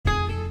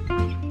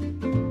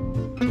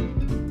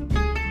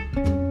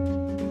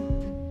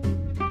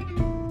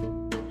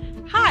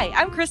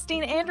I'm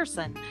Christine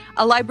Anderson,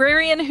 a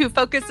librarian who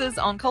focuses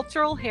on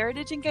cultural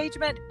heritage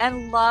engagement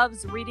and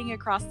loves reading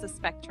across the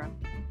spectrum.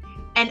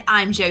 And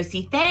I'm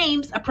Josie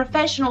Thames, a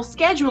professional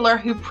scheduler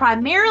who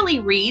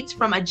primarily reads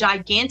from a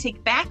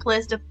gigantic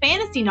backlist of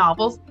fantasy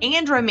novels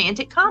and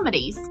romantic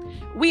comedies.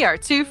 We are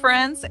two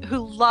friends who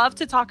love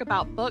to talk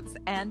about books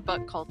and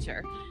book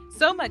culture.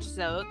 So much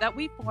so that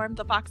we formed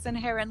the Fox and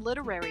Heron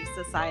Literary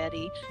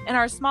Society in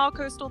our small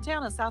coastal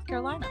town of South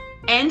Carolina.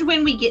 And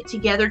when we get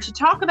together to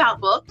talk about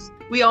books,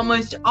 we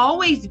almost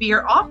always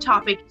veer off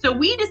topic. So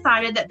we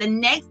decided that the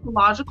next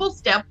logical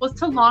step was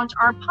to launch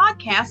our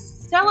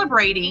podcast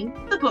celebrating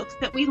the books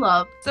that we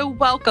love. So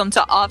welcome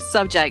to Off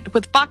Subject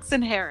with Fox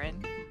and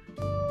Heron.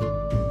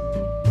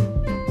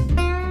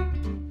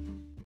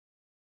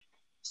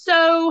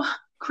 So,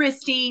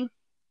 Christy,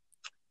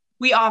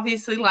 we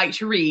obviously like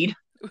to read.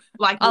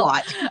 Like a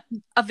lot.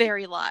 A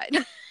very lot.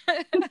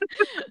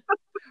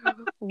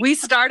 We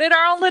started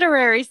our own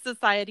literary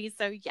society,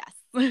 so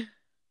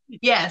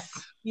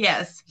yes.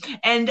 Yes.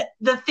 And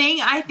the thing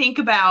I think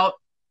about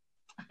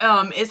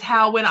is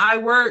how when I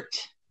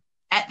worked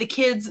at the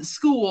kids'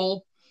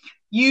 school,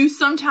 you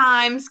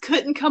sometimes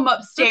couldn't come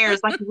upstairs.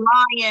 Like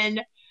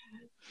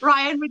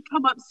Ryan would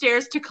come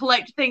upstairs to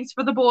collect things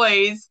for the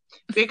boys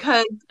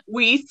because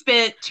we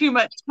spent too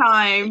much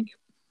time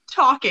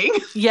talking.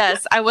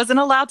 Yes, I wasn't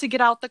allowed to get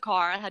out the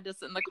car. I had to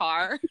sit in the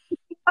car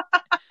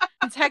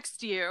and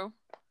text you.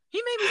 He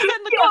made me sit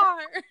in the car.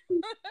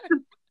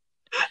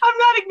 I'm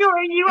not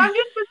ignoring you. I'm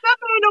just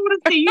definitely don't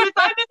want to see you.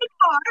 I'm in the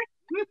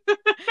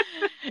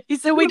car. He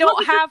said we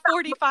don't have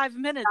 45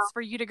 minutes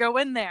for you to go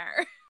in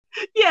there.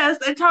 Yes,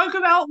 and talk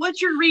about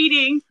what you're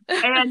reading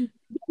and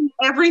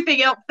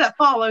everything else that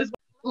follows.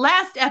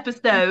 Last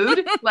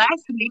episode,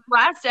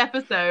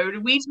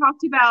 we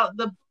talked about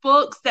the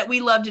books that we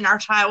loved in our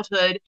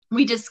childhood.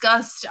 We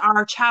discussed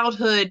our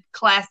childhood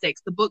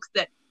classics, the books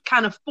that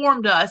kind of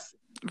formed us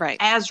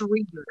as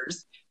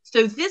readers.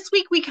 So this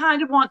week we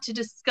kind of want to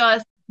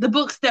discuss the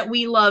books that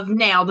we love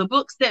now, the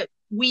books that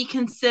we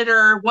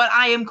consider what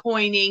I am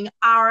coining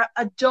our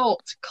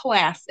adult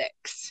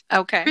classics.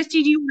 Okay.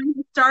 Christy, do you want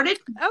to get started?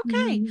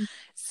 Okay. Mm-hmm.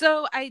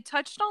 So I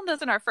touched on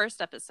this in our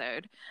first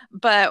episode,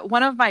 but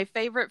one of my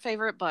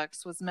favorite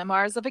books was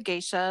Memoirs of a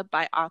Geisha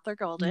by Arthur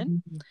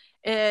Golden. Mm-hmm.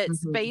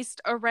 It's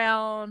based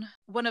around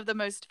one of the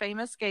most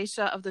famous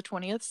geisha of the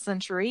 20th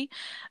century,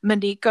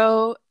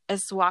 Minako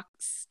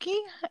Eswatsuki,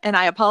 and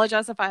I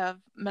apologize if I have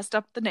messed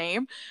up the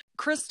name.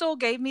 Crystal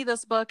gave me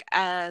this book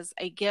as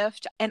a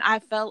gift, and I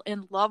fell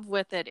in love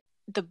with it.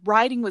 The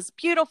writing was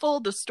beautiful.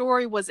 The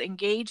story was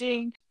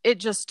engaging. It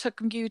just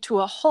took you to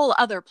a whole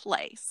other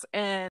place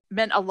and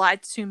meant a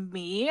lot to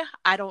me.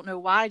 I don't know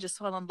why. I just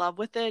fell in love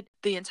with it.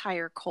 The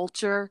entire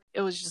culture.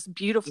 It was just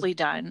beautifully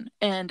done.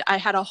 And I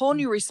had a whole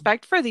new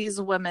respect for these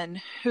women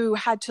who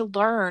had to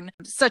learn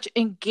such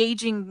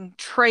engaging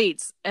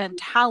traits and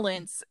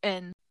talents.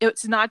 And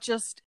it's not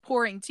just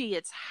pouring tea,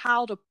 it's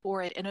how to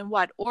pour it and in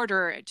what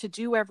order to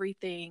do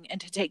everything and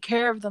to take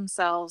care of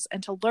themselves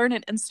and to learn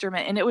an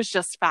instrument. And it was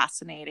just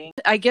fascinating.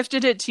 I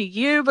gifted it to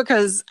you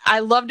because I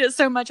loved it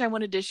so much. I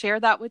wanted to share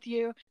that with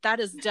you. That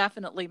is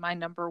definitely my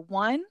number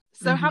one.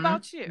 So how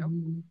about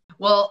you?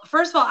 Well,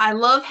 first of all, I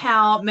love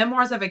how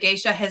Memoirs of a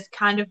Geisha has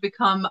kind of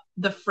become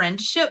the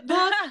friendship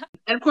book.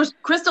 And of course,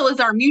 Crystal is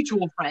our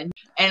mutual friend.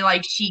 And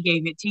like she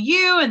gave it to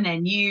you and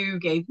then you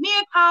gave me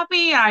a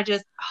copy. I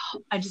just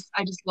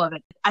love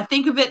it. I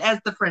think of it as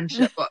the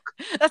friendship book.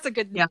 That's a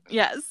good name.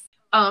 Yes.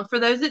 For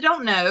those that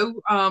don't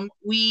know,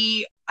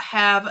 we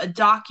have a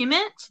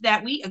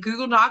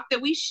Google Doc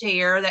that we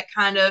share that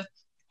kind of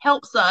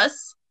helps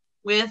us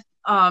with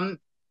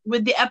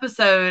the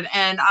episode.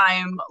 And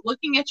I'm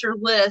looking at your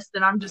list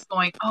and I'm just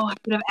going, oh, I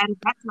could have added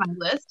that to my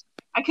list.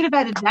 I could have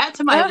added that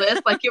to my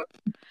list.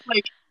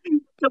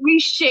 So we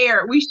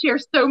share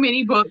so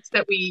many books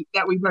that we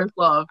both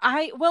love.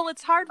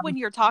 It's hard when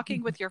you're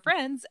talking with your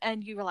friends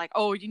and you're like,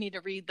 oh, you need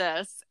to read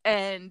this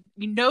and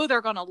you know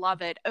they're going to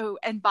love it. Oh,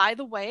 and by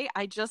the way,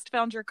 I just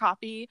found your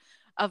copy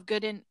of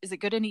Good and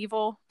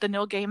Evil, the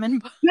Neil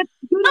Gaiman book.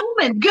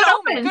 Good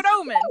Omen.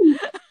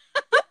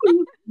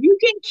 You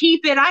can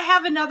keep it. I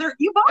have another.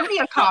 You bought me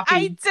a copy.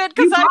 I did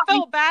because I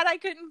felt bad I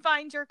couldn't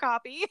find your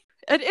copy.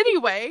 And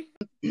anyway,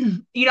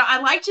 I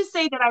like to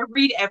say that I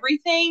read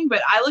everything,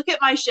 but I look at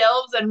my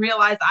shelves and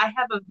realize I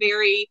have a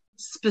very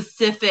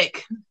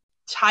specific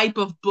type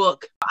of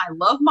book. I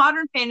love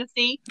modern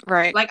fantasy.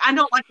 Right. Like I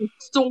don't like the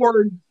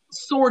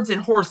swords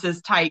and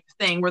horses type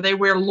thing where they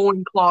wear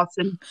loincloths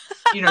and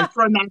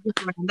throw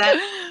magic around.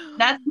 That's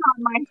not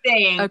my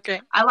thing.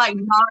 Okay. I like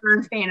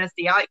modern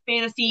fantasy. I like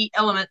fantasy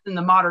elements in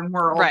the modern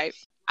world. Right.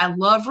 I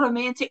love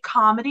romantic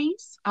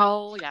comedies.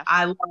 Oh yeah.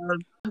 I love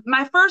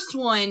my first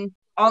one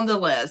on the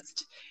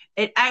list.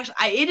 It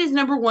is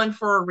number one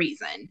for a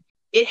reason.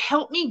 It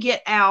helped me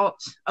get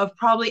out of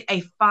probably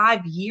a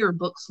 5-year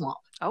book slump.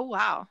 Oh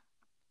wow.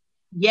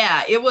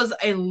 Yeah, it was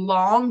a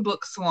long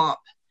book slump.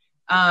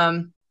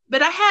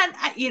 But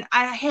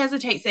I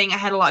hesitate saying I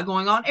had a lot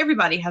going on.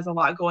 Everybody has a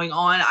lot going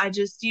on. I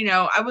just,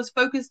 I was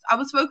focused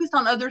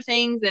on other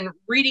things, and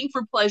reading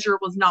for pleasure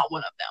was not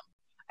one of them.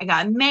 I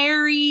got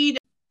married.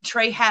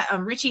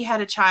 Richie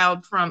had a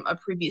child from a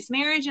previous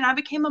marriage, and I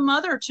became a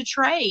mother to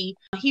Trey.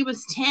 He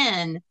was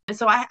 10. And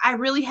so I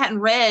really hadn't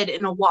read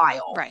in a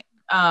while. Right.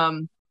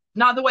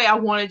 Not the way I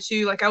wanted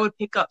to. Like, I would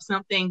pick up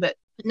something, but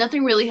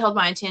nothing really held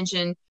my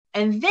attention.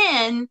 And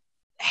then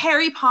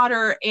Harry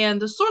Potter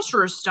and the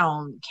Sorcerer's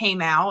Stone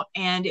came out,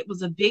 and it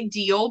was a big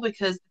deal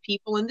because the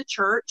people in the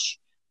church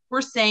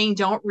were saying,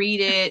 don't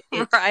read it.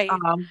 It's Right.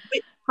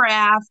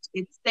 witchcraft.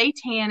 It's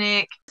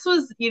satanic. This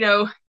was,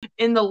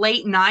 in the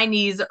late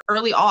 90s,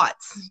 early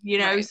aughts,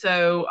 Right.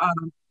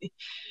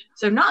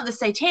 So not the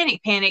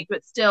satanic panic,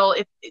 but still,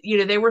 if,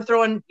 they were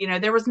throwing,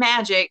 there was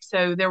magic.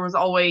 So there was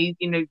always,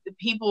 the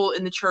people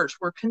in the church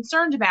were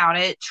concerned about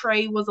it.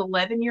 Trey was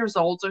 11 years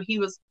old. So he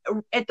was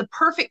at the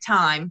perfect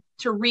time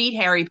to read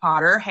Harry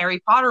Potter.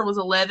 Harry Potter was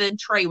 11.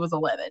 Trey was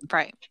 11.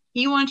 Right.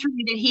 He wanted to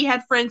read it. He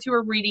had friends who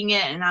were reading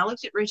it. And I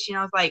looked at Richie and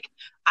I was like,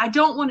 I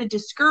don't want to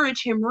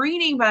discourage him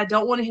reading, but I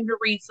don't want him to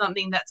read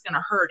something that's going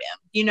to hurt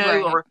him,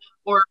 Right.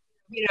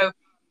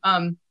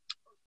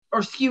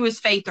 or skew his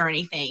faith or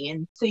anything.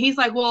 And so he's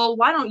like, well,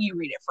 why don't you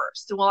read it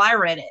first? Well, I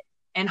read it.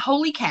 And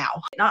holy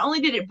cow, not only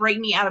did it break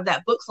me out of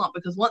that book slump,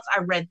 because once I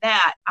read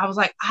that, I was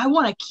like, I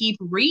want to keep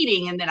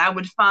reading. And then I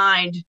would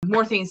find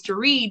more things to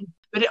read.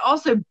 But it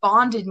also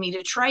bonded me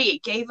to Trey.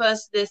 It gave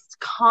us this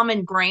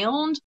common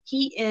ground.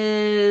 He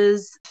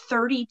is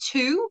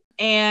 32,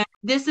 and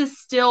this is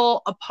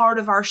still a part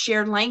of our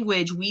shared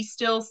language. We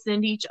still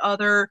send each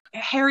other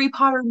Harry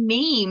Potter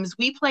memes.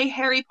 We play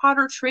Harry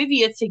Potter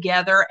trivia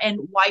together and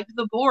wipe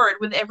the board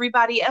with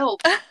everybody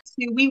else.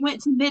 So we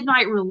went to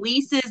midnight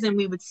releases and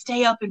we would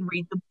stay up and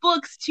read the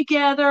books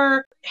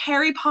together.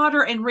 Harry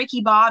Potter and Ricky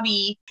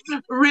Bobby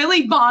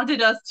really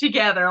bonded us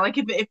together. Like,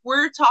 if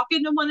we're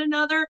talking to one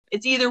another,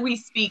 it's either we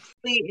speak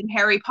in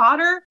Harry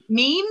Potter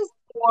memes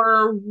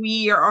or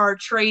we are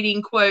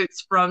trading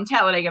quotes from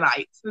Talladega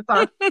Nights.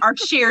 It's our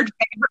shared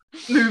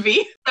favorite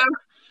movie. So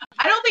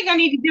I don't think I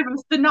need to give a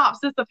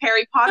synopsis of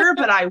Harry Potter,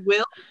 but I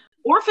will.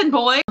 Orphan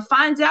boy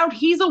finds out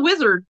he's a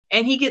wizard,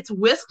 and he gets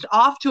whisked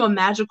off to a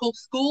magical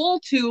school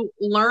to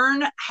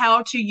learn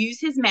how to use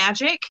his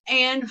magic,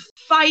 and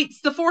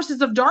fights the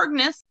forces of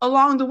darkness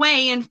along the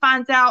way, and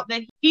finds out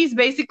that he's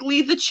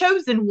basically the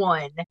chosen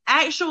one.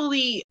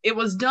 Actually, it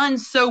was done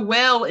so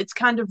well, it's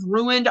kind of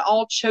ruined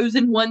all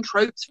chosen one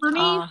tropes for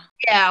me.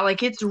 Yeah,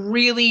 like, it's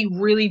really,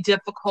 really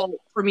difficult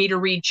for me to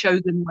read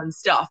chosen one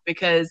stuff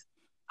because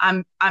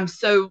I'm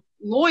so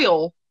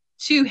loyal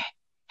to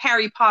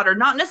Harry Potter,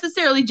 not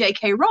necessarily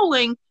J.K.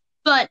 Rowling,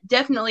 but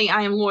definitely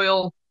I am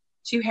loyal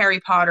to Harry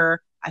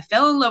Potter. I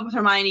fell in love with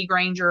Hermione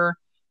Granger.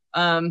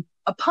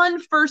 Upon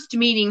first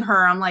meeting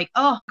her, I'm like,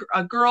 oh,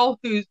 a girl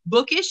who's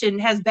bookish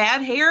and has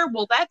bad hair.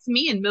 Well, that's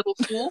me in middle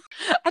school.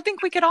 I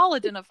think we could all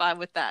identify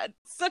with that.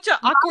 Such an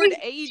awkward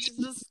age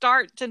to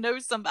start to know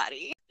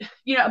somebody.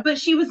 But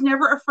she was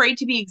never afraid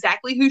to be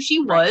exactly who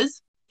she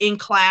was in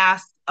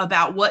class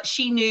about what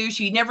she knew.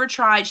 She never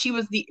tried. She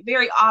was the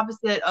very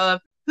opposite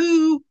of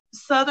who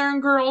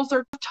Southern girls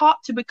are taught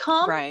to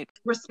become. Right.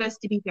 We're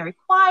supposed to be very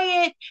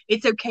quiet.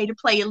 It's okay to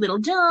play a little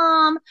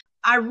dumb.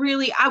 I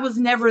was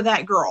never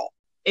that girl.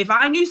 If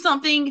I knew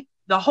something,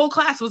 the whole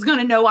class was going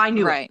to know I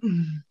knew it.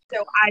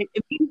 So I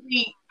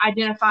immediately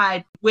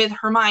identified with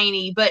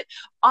Hermione. But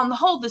on the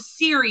whole, the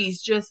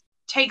series just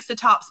takes the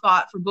top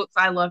spot for books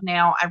I love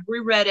now. I've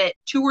reread it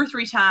 2 or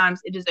 3 times.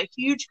 It is a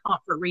huge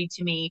comfort read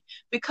to me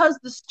because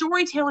the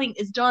storytelling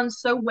is done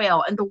so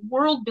well and the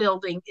world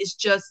building is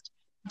just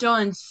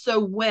done so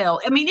well.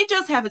 I mean, it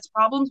does have its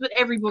problems, but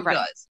every book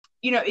does.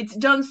 It's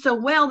done so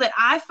well that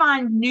I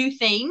find new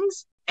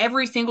things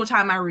every single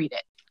time I read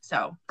it.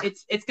 So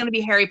it's going to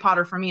be Harry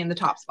Potter for me in the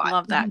top spot.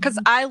 Love that, because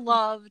I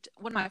loved,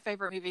 one of my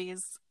favorite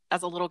movies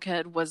as a little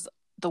kid was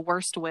The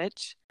Worst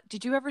Witch.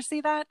 Did you ever see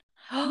that?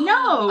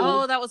 No.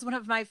 Oh, that was one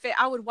of my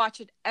I would watch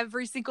it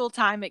every single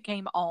time it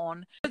came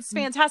on. It's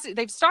fantastic.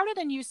 They've started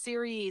a new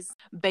series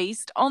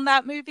based on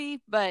that movie,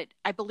 but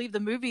I believe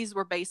the movies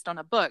were based on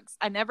a book.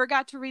 I never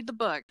got to read the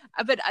book,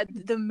 but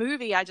the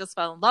movie, I just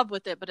fell in love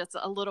with it. But it's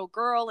a little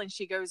girl and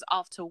she goes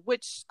off to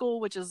witch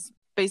school, which is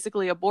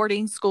basically a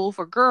boarding school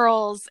for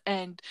girls,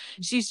 and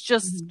she's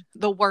just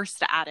the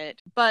worst at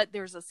it. But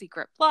there's a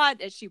secret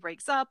plot as she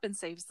breaks up and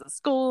saves the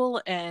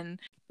school, and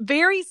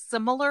very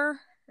similar,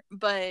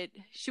 but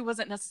she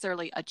wasn't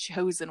necessarily a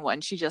chosen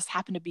one. She just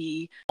happened to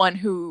be one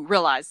who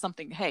realized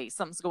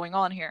something's going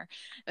on here.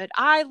 But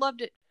I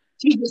loved it.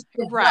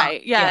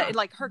 Right. Yeah.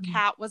 Like her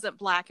cat wasn't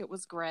black, it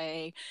was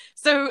gray.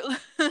 So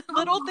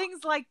little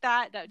things like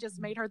that just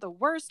made her the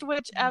worst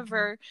witch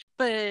ever.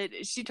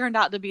 But she turned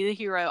out to be the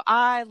hero.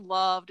 I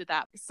loved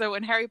that. So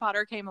when Harry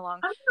Potter came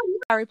along,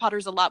 Harry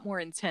Potter's a lot more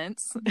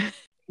intense.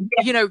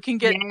 Can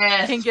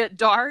get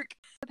dark.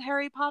 With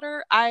Harry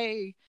Potter,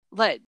 I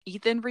let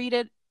Ethan read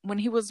it when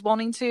he was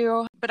wanting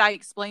to, but I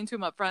explained to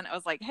him up front. I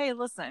was like, hey,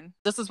 listen,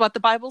 this is what the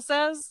Bible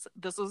says.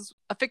 This is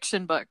a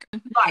fiction book.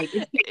 Right.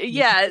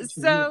 Yeah.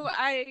 So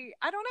I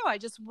don't know. I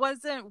just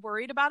wasn't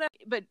worried about it.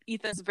 But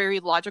Ethan's a very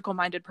logical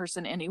minded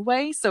person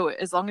anyway. So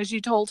as long as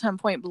you told him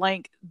point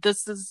blank,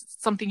 this is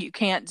something you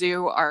can't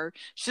do or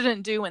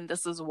shouldn't do, and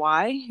this is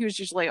why, he was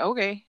usually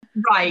okay.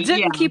 Right.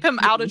 Didn't keep him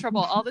out of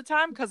trouble all the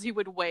time because he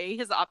would weigh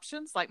his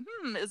options like,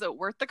 is it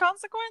worth the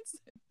consequence?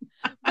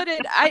 But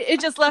it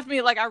just left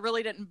me like I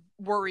really didn't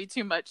worry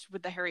too much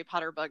with the Harry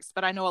Potter books,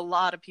 but I know a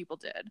lot of people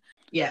did.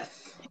 Yes.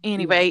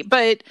 Anyway,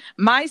 but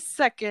my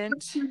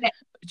second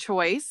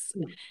choice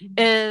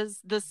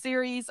is the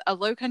series A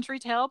Low Country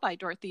Tale by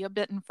Dorothea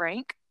Benton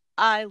Frank.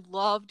 I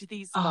loved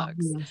these books.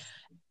 Yes.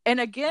 And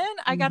again,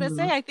 I gotta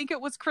say, I think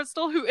it was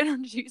Crystal who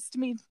introduced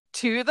me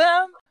to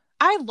them.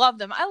 I love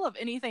them. I love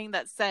anything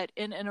that's set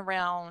in and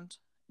around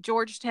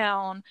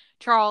Georgetown,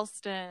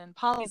 Charleston,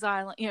 Pawleys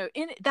Island,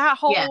 in that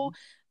whole,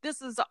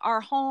 this is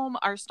our home,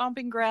 our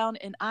stomping ground,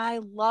 and I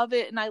love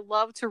it. And I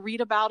love to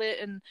read about it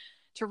and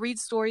to read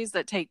stories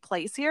that take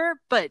place here.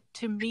 But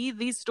to me,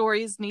 these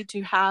stories need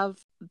to have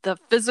the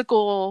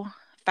physical,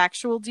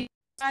 factual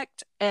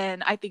defect.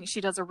 And I think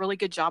she does a really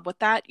good job with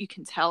that. You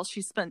can tell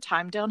she spent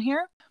time down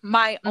here.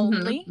 My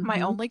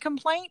only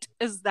complaint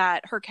is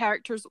that her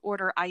characters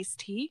order iced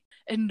tea,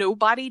 and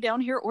nobody down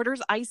here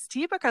orders iced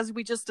tea because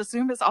we just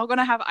assume it's all going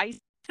to have ice.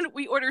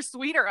 We order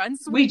sweet or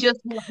unsweet. We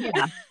just, sweet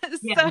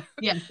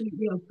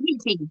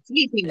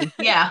tea.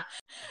 Yeah.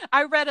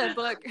 I read a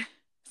book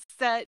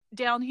set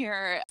down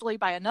here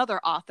by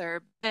another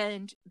author,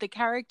 and the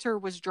character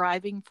was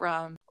driving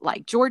from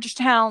like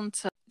Georgetown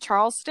to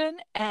Charleston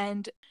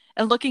and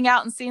looking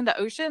out and seeing the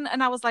ocean.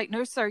 And I was like,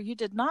 no, sir, you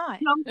did not.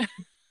 No.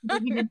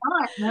 You did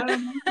not. No.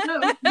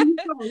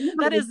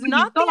 That is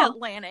not the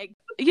Atlantic.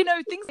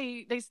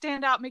 Things they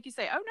stand out, make you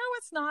say, oh no,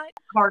 it's not.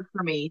 Hard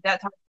for me.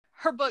 That's hard.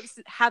 Her books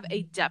have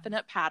a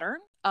definite pattern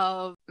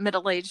of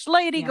middle-aged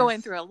lady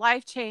going through a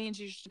life change,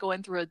 usually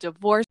going through a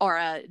divorce or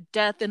a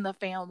death in the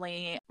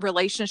family,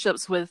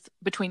 relationships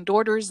between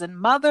daughters and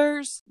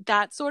mothers,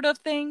 that sort of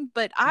thing.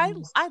 But I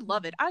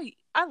love it.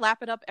 I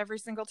lap it up every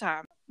single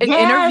time and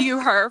interview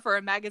her for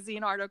a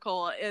magazine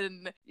article,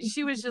 and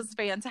she was just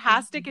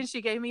fantastic. And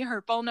she gave me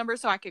her phone number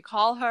so I could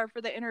call her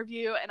for the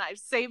interview, and I've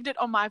saved it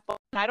on my phone.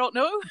 I don't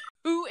know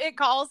who it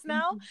calls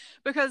now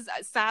because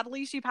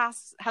sadly she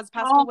has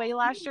passed away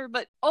last year,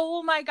 but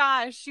oh my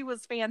gosh, she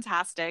was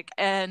fantastic.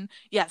 And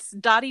yes,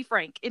 Dottie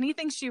Frank,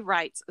 anything she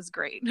writes is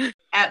great.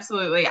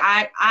 Absolutely.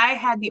 I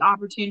had the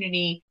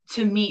opportunity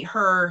to meet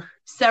her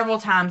several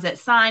times at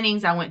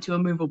signings. I went to a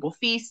Movable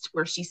Feast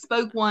where she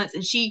spoke once,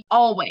 and she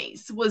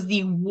always was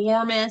the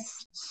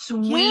warmest,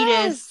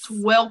 sweetest,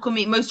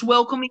 most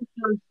welcoming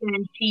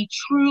person. She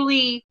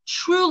truly,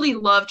 truly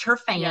loved her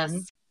fans.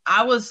 Yes.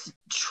 I was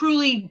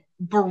truly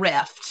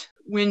bereft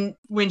when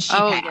she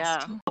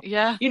passed.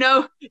 Yeah.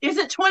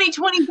 Isn't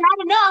 2020 bad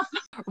enough?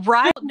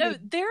 Right. No,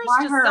 there's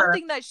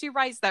something that she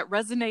writes that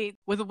resonates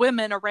with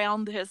women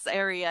around this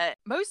area.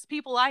 Most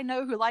people I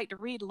know who like to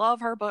read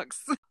love her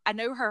books. I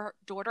know her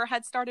daughter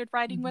had started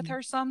writing with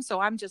her some, so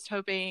I'm just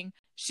hoping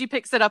she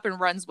picks it up and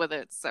runs with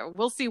it. So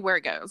we'll see where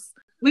it goes.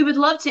 We would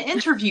love to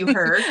interview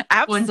her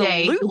one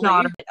day.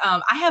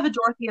 I have a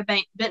Dorothea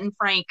Benton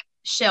Frank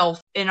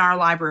shelf in our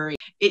library.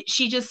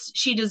 She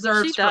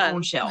deserves her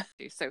own shelf.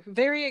 So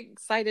very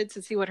excited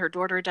to see what her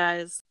daughter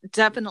does.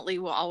 Definitely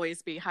will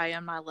always be high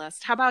on my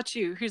list. How about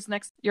you? Who's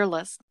next on your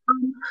list?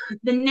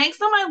 The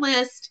next on my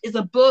list is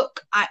a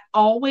book I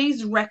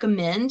always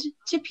recommend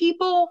to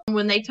people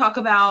when they talk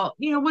about,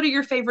 what are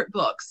your favorite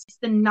books? It's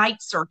The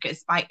Night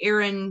Circus by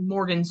Erin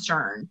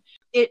Morgenstern.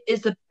 It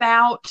is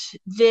about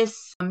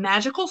this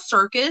magical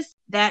circus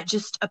that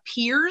just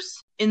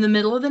appears in the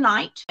middle of the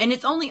night, and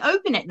it's only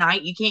open at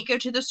night. You can't go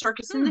to the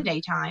circus in the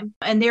daytime.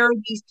 And there are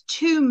these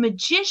two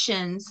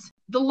magicians.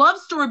 The love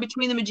story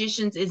between the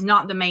magicians is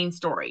not the main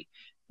story,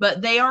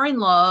 but they are in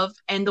love,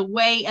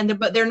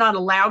 but they're not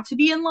allowed to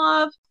be in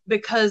love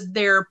because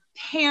their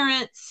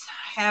parents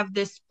have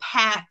this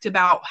pact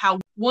about how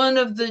one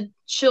of the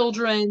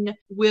children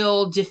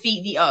will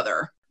defeat the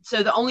other.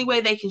 So the only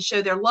way they can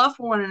show their love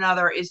for one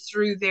another is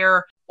through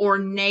their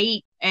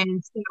ornate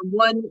and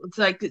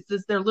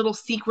it's their little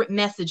secret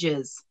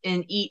messages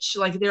in each.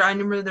 I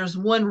remember there's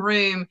one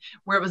room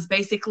where it was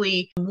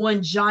basically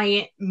one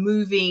giant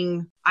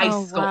moving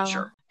ice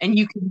sculpture, and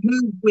you can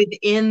move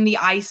within the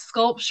ice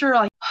sculpture.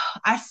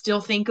 I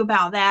still think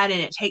about that, and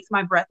it takes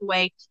my breath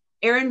away.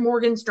 Erin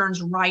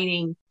Morgenstern's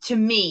writing, to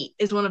me,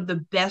 is one of the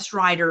best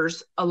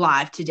writers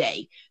alive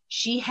today.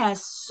 She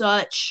has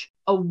such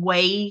a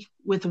way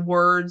with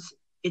words.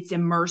 It's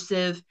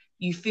immersive.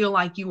 You feel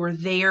like you were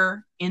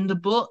there in the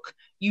book.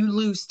 You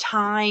lose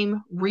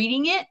time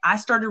reading it. I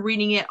started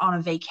reading it on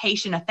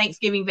a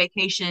Thanksgiving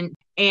vacation,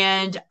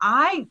 and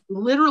I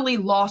literally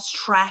lost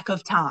track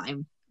of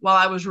time while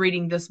I was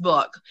reading this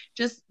book.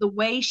 Just the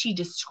way she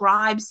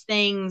describes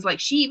things.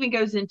 She even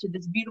goes into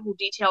this beautiful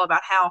detail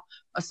about how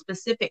a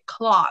specific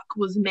clock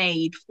was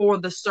made for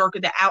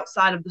the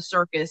outside of the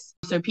circus,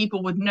 so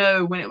people would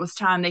know when it was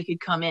time they could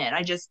come in.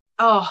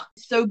 oh,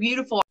 so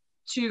beautiful.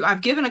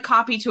 I've given a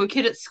copy to a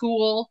kid at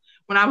school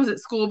when I was at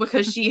school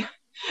because she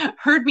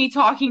heard me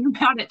talking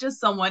about it to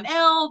someone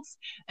else,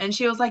 and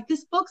she was like,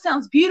 "This book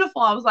sounds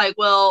beautiful." I was like,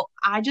 "Well,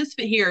 I just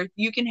fit here.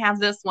 You can have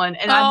this one."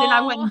 And then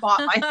I went and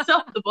bought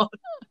myself the book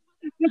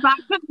because I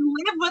couldn't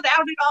live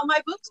without it on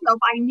my bookshelf.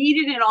 I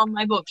needed it on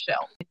my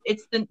bookshelf.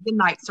 It's the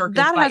Night Circus.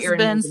 That by has Erin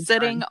been Williamson.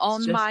 sitting It's on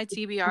just my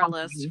TBR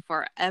list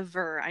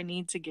forever. I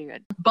need to get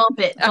it. bump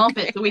it so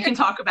Okay. we can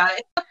talk about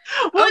it.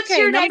 What's Okay,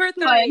 your number next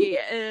one? 3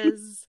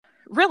 is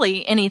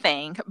really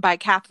anything by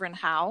Catherine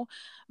Howe,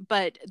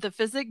 but The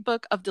Physic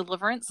Book of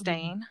Deliverance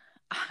Dane.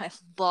 I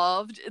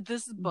loved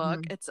this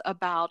book. It's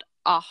about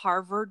a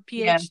Harvard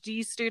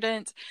PhD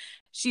student.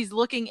 She's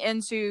looking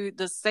into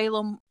the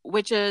Salem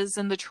witches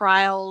and the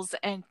trials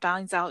and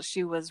finds out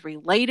she was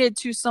related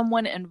to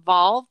someone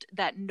involved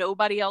that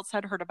nobody else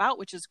had heard about,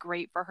 which is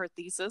great for her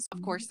thesis.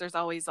 Of course, there's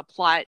always a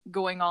plot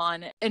going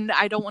on, and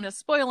I don't want to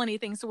spoil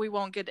anything, so we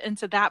won't get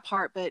into that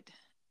part, but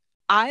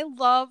I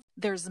love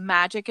there's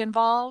magic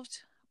involved,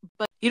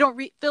 but you don't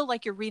feel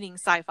like you're reading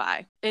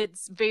sci-fi.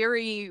 It's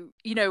very,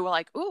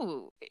 like,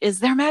 ooh, is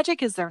there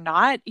magic? Is there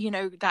not?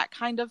 That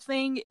kind of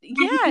thing.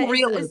 Yeah,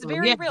 it's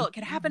very real. It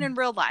can happen in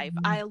real life.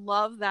 I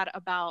love that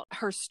about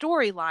her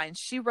storyline.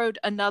 She wrote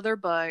another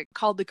book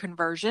called The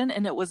Conversion,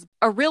 and it was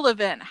a real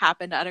event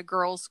happened at a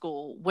girls'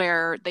 school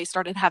where they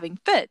started having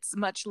fits,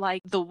 much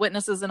like the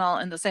witnesses and all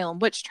in the Salem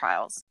witch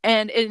trials.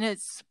 And it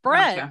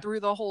spread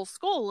through the whole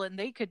school, and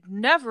they could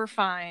never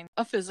find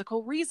a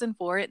physical reason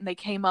for it. And they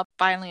came up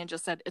finally and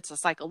just said, it's a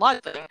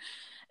psychological thing,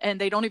 and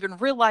they don't even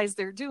realize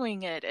they're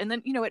doing it. And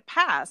then it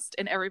passed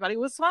and everybody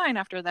was fine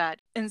after that.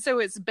 And so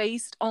it's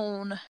based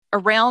on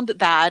around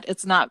that.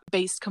 It's not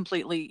based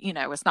completely,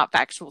 it's not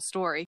factual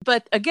story,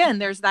 but again,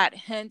 there's that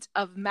hint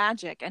of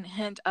magic and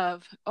hint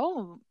of,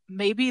 oh,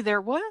 maybe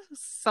there was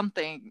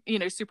something,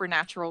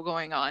 supernatural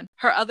going on.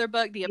 Her other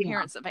book, The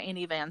Appearance of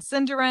Annie Van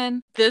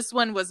Sinderen, this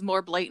one was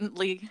more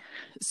blatantly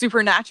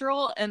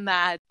supernatural in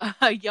that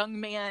a young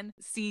man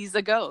sees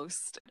a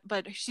ghost,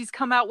 but she's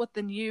come out with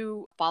the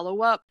new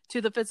follow-up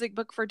to the Physic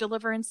Book for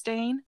Deliverance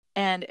Dane,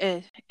 and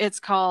it's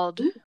called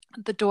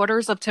The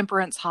Daughters of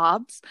Temperance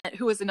Hobbs,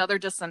 who is another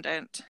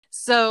descendant.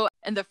 So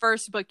in the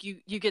first book,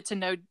 you get to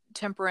know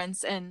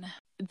Temperance, and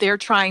they're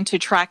trying to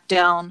track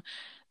down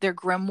their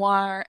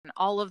grimoire and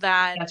all of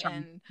that. That's right.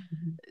 And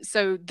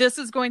so this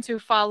is going to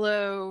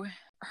follow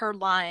her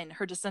line,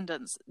 her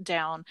descendants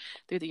down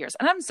through the years.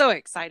 And I'm so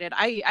excited.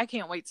 I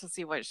can't wait to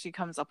see what she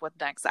comes up with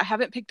next. I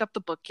haven't picked up the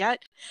book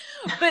yet,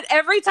 but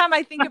every time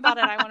I think about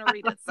it, I want to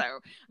read it. So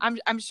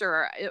I'm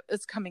sure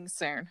it's coming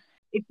soon.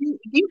 If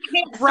you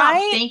can't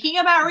stop thinking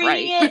about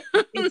reading it,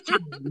 it's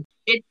time.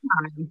 It's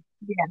time.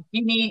 Yeah,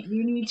 you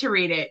need to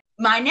read it.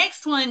 My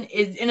next one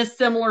is in a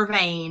similar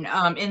vein,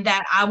 in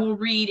that I will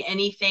read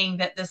anything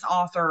that this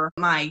author,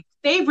 my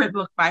favorite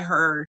book by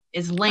her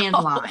is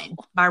Landline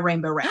by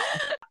Rainbow Rowell.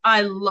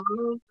 I love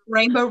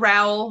Rainbow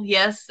Rowell.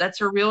 Yes, that's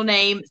her real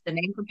name. It's the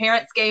name her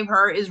parents gave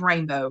her is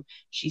Rainbow.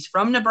 She's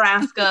from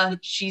Nebraska.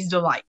 She's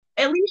delightful.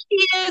 At least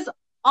she is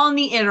on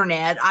the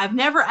internet. I've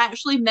never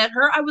actually met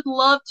her. I would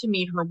love to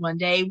meet her one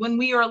day when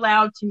we are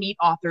allowed to meet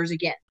authors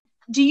again.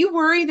 Do you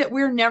worry that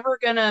we're never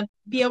going to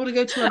be able to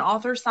go to an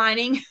author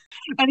signing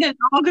and it's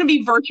all going to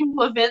be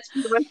virtual events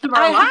for the rest of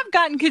our life? I have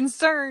gotten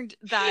concerned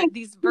that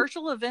these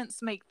virtual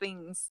events make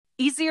things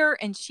easier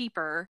and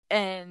cheaper.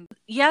 And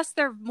yes,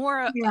 they're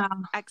more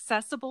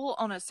accessible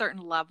on a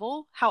certain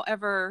level.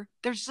 However,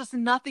 there's just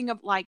nothing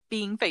of like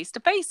being face to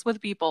face with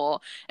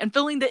people and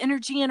feeling the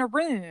energy in a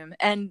room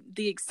and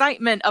the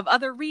excitement of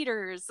other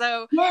readers.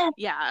 So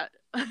yeah,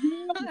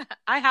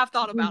 I have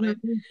thought about it.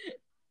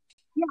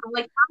 Yeah,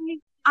 like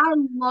I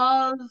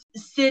love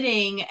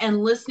sitting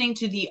and listening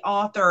to the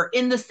author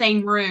in the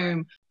same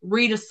room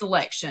read a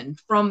selection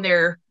from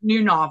their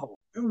new novel.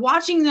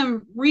 Watching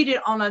them read it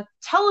on a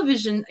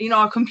television,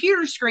 a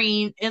computer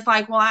screen is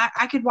like, well,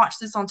 I could watch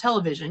this on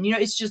television.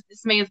 It's just,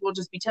 this may as well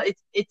just be,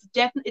 it's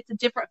a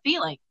different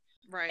feeling.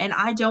 Right. And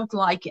I don't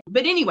like it.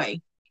 But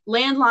anyway,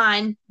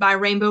 Landline by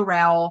Rainbow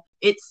Rowell.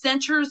 It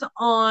centers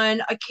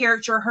on a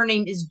character. Her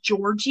name is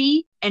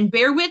Georgie. And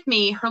bear with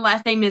me, her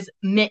last name is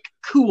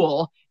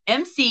McCool.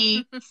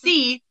 McCool.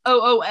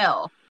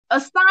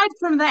 Aside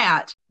from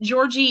that,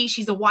 Georgie,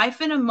 she's a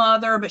wife and a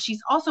mother, but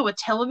she's also a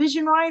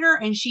television writer,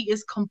 and she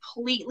is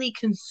completely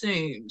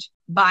consumed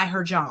by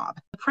her job.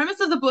 The premise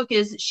of the book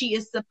is she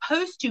is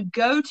supposed to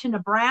go to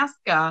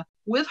Nebraska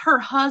with her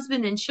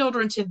husband and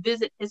children to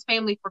visit his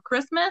family for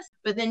Christmas,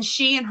 but then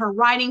she and her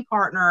writing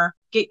partner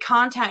get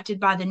contacted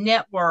by the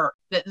network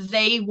that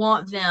they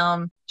want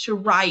them to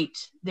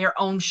write their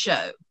own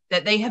show.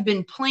 That they have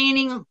been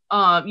planning,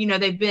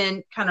 they've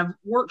been kind of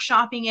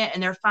workshopping it,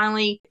 and they're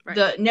finally,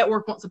 the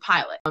network wants a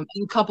pilot in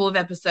a couple of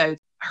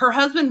episodes. Her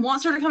husband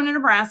wants her to come to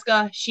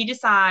Nebraska. She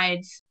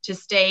decides to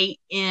stay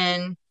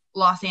in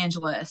Los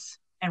Angeles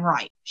and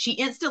write. She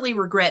instantly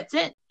regrets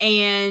it,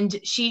 and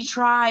she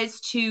tries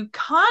to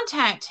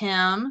contact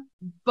him,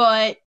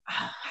 but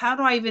how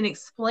do I even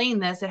explain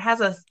this? It has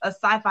a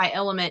sci-fi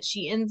element.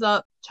 She ends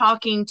up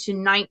talking to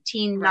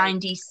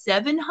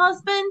 1997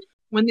 husband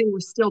when they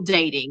were still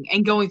dating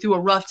and going through a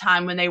rough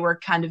time when they were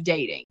kind of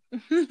dating.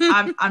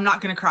 I'm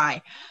not going to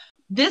cry.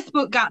 This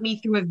book got me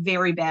through a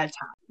very bad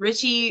time.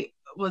 Richie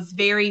was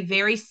very,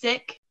 very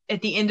sick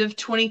at the end of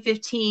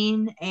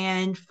 2015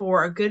 and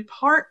for a good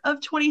part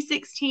of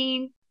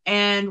 2016.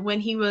 And when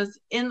he was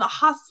in the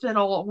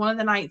hospital, one of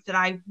the nights that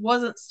I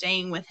wasn't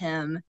staying with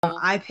him,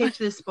 I picked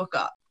this book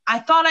up. I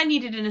thought I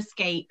needed an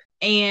escape,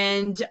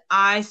 and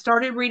I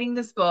started reading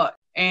this book.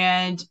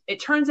 And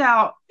it turns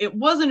out it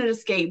wasn't an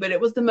escape, but it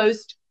was the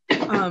most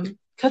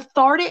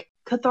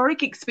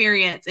cathartic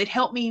experience. It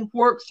helped me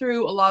work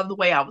through a lot of the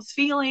way I was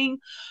feeling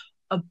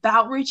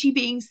about Richie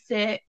being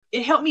sick.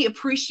 It helped me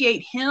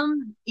appreciate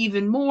him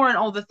even more and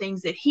all the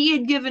things that he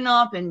had given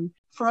up and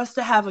for us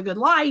to have a good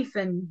life.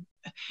 And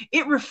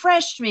it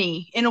refreshed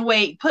me in a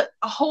way, put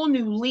a whole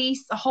new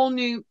lease, a whole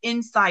new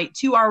insight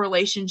to our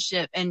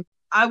relationship. And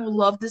I will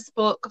love this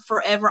book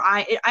forever.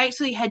 I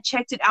actually had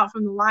checked it out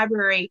from the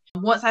library.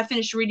 Once I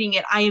finished reading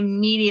it, I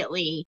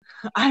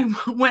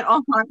went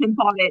online and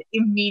bought it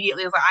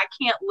immediately. I was like, I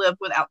can't live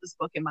without this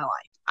book in my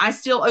life. I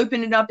still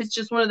open it up. It's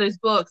just one of those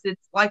books.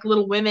 It's like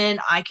Little Women.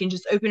 I can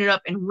just open it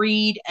up and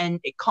read, and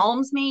it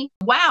calms me.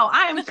 Wow,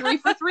 I am 3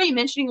 for 3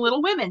 mentioning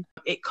Little Women.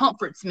 It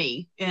comforts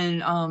me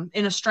in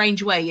a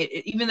strange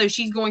way. Even though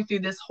she's going through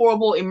this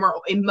horrible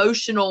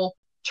emotional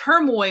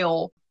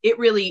turmoil,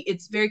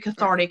 it's very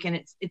cathartic,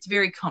 and it's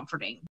very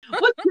comforting.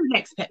 What's your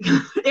next pick?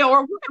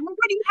 Or what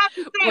do you have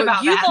to say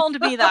about you that? You loaned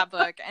me that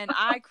book, and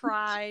I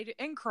cried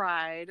and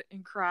cried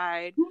and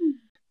cried.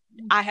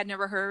 I had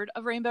never heard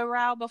of Rainbow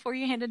Rowell before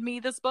you handed me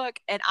this book,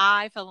 and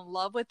I fell in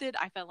love with it.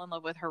 I fell in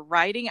love with her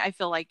writing. I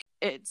feel like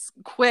it's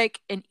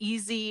quick and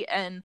easy,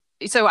 and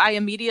so I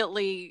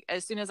immediately,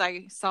 as soon as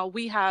I saw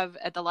we have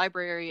at the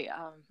library,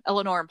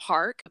 Eleanor and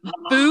Park,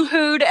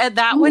 boo-hooed at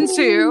that one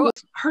too.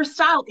 Her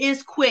style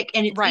is quick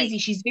and it's easy.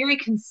 She's very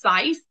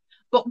concise,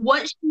 but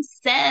what she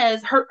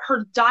says,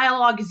 her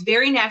dialogue is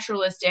very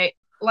naturalistic.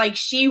 Like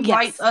she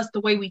writes us the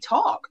way we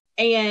talk,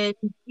 and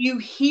you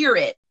hear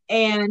it.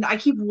 And I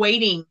keep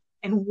waiting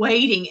and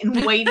waiting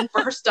and waiting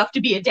for her stuff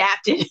to be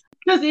adapted,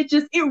 because it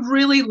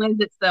really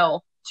lends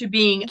itself to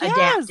being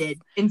adapted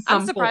in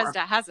some I'm surprised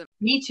form. It hasn't.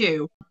 Me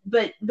too.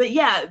 But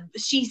yeah,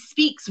 she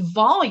speaks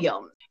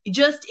volume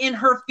just in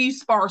her few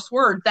sparse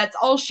words. That's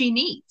all she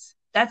needs.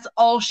 That's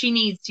all she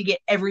needs to get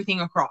everything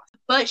across.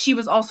 But she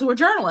was also a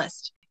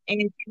journalist,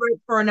 and she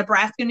wrote for a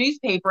Nebraska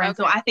newspaper. And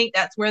so I think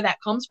that's where that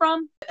comes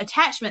from.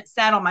 Attachment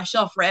sat on my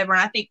shelf forever.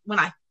 And I think when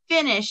I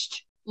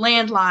finished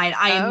Landline,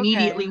 I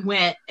immediately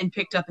went and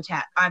picked up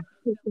I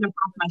picked it up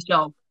off my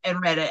shelf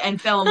and read it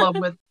and fell in love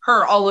with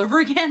her all over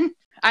again.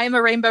 I am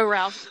a Rainbow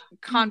Rowell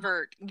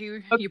convert.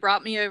 You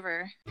brought me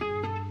over.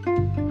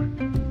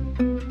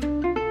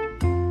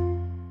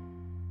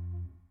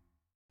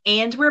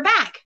 And we're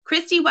back.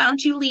 Christy, why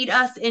don't you lead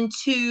us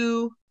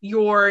into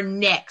your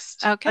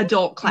next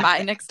adult classic?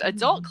 My next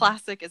adult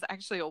classic is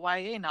actually a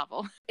YA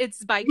novel.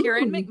 It's by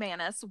Karen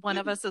McManus, One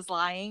of Us is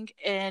Lying,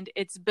 and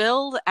it's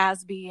billed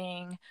as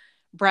being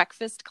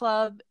Breakfast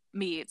Club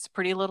meets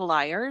Pretty Little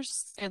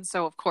Liars. And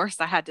so, of course,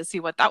 I had to see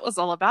what that was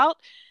all about.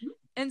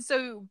 And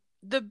so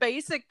the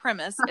basic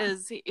premise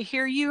is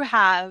here you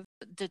have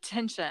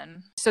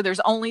detention. So there's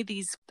only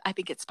these, I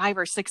think it's 5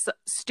 or 6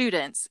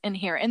 students in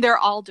here, and they're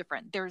all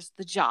different. There's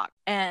the jock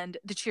and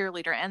the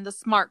cheerleader and the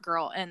smart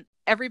girl, and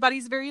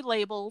everybody's very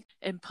labeled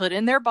and put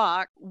in their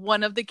box.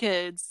 One of the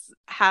kids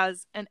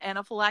has an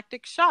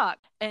anaphylactic shock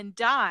and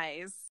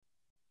dies.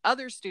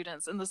 Other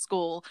students in the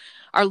school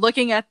are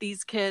looking at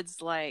these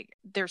kids like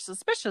they're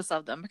suspicious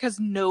of them because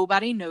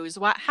nobody knows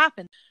what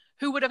happened.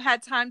 Who would have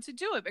had time to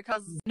do it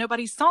because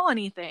nobody saw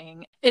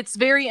anything. It's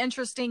very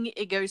interesting.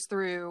 It goes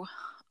through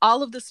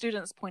all of the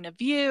students' point of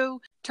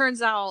view.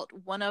 Turns out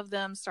one of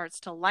them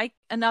starts to like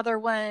another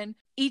one.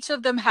 Each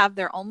of them have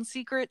their own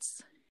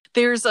secrets.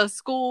 There's a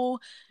school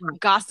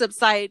gossip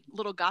site,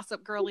 little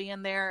gossip girly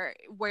in there,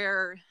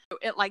 where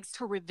it likes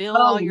to reveal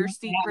all your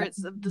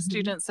secrets of the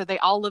students. So they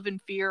all live in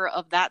fear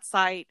of that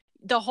site.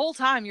 The whole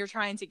time you're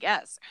trying to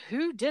guess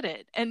who did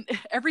it. And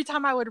every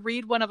time I would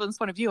read one of them's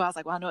point of view, I was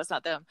like, well, I know it's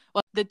not them.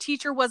 Well, the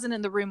teacher wasn't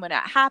in the room when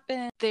it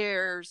happened.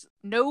 There's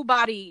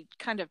nobody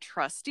kind of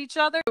trust each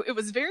other. It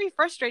was very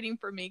frustrating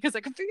for me because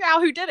I couldn't figure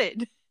out who did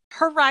it.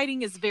 Her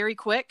writing is very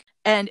quick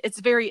and it's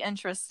very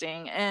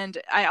interesting. And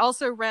I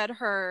also read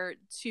her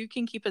Two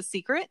Can Keep a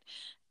Secret. It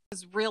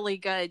was really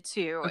good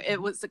too. It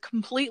was a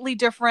completely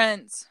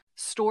different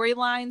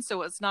storyline,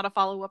 so it's not a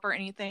follow-up or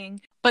anything,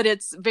 but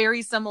it's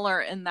very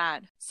similar in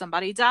that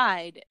somebody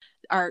died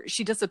or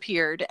she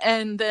disappeared,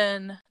 and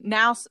then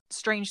now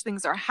strange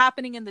things are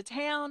happening in the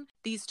town.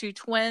 These 2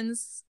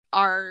 twins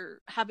are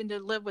having to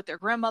live with their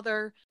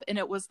grandmother, and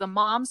it was the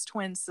mom's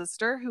twin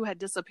sister who had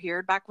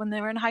disappeared back when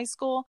they were in high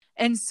school.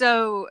 And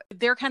so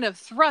they're kind of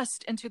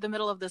thrust into the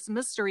middle of this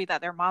mystery that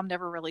their mom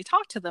never really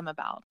talked to them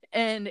about.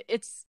 And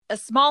it's a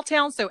small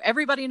town, so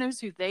everybody knows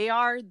who they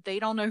are. They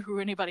don't know who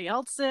anybody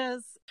else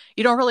is.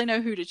 You don't really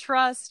know who to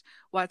trust,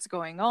 what's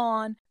going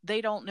on.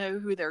 They don't know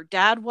who their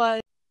dad was.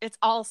 it's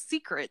all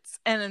secrets,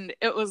 and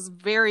it was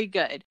very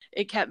good.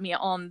 It kept me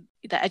on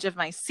the edge of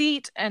my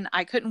seat, and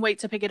I couldn't wait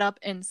to pick it up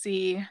and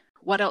see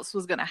what else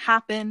was going to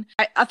happen.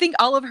 I think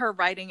all of her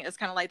writing is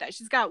kind of like that.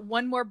 She's got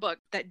one more book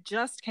that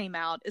just came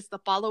out. It's the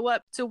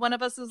follow-up to One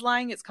of Us is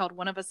Lying. It's called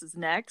One of Us is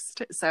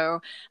Next.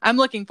 So I'm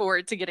looking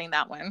forward to getting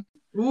that one.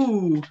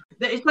 Ooh,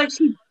 it's like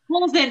she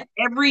pulls in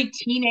every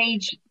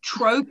teenage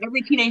trope,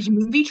 every teenage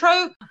movie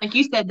trope. Like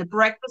you said, The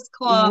Breakfast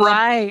Club,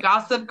 right?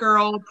 Gossip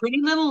Girl, Pretty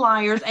Little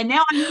Liars, and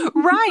now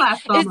right.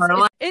 Last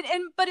summer.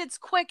 But it's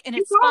quick and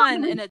it's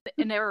fun and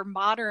they're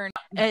modern,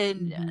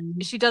 and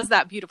she does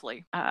that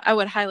beautifully. I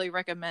would highly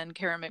recommend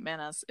Karen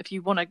McManus if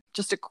you want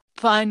just a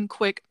fun,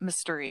 quick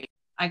mystery.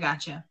 I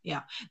gotcha.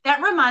 Yeah, that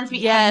reminds me.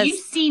 Yes. Have you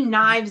seen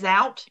Knives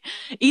Out?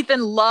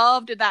 Ethan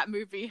loved that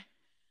movie.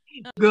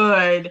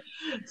 Good,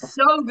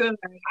 so good.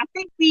 I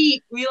think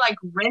we like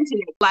rented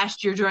it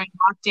last year during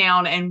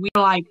lockdown, and we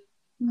were like,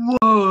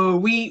 whoa,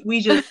 we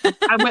just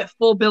I went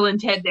full Bill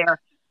and Ted there,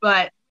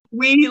 but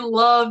we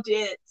loved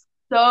it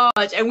so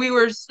much, and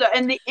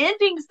and the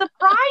ending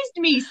surprised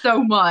me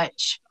so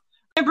much.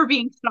 I remember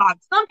being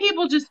shocked. Some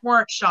people just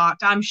weren't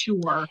shocked, I'm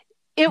sure.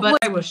 It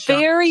was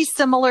very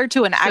similar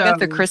to an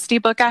Agatha Christie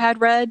book I had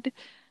read.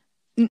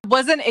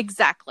 Wasn't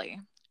exactly.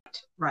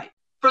 Right.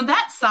 For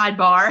that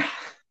sidebar,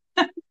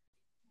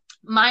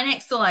 my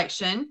next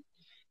selection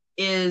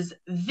is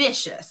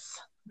Vicious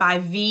by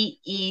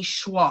V.E.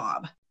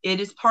 Schwab. It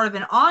is part of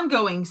an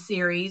ongoing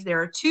series.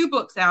 There are 2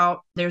 books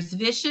out. There's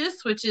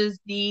Vicious, which is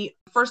the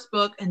first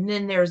book, and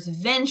then there's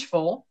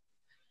Vengeful,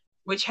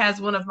 which has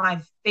one of my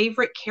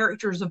favorite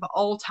characters of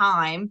all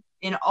time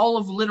in all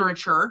of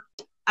literature.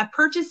 I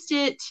purchased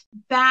it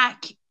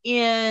back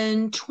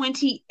in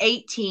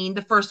 2018,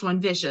 the first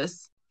one,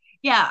 Vicious.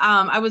 Yeah,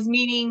 I was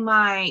meeting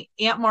my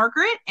Aunt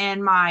Margaret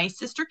and my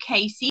sister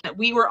Casey.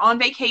 We were on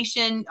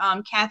vacation.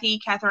 Catherine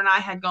and I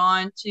had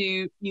gone to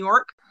New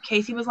York.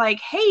 Casey was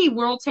like, hey,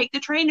 we'll take the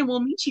train and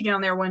we'll meet you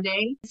down there one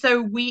day.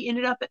 So we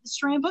ended up at the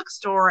Strand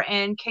Bookstore,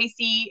 and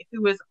Casey,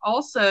 who was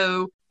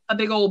also a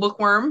big old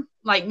bookworm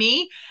like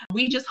me,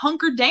 we just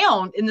hunkered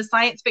down in the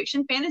science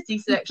fiction fantasy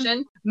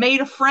section, made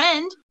a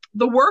friend.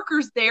 The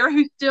workers there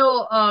who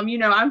still,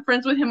 I'm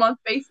friends with him on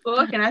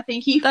Facebook, and I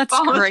think he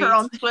follows her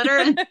on Twitter.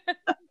 And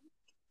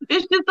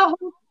it's just the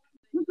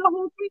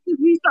whole thing.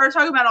 We started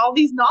talking about all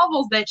these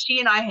novels that she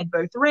and I had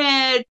both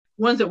read,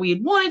 ones that we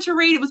had wanted to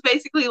read. It was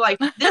basically like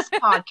this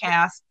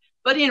podcast,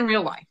 but in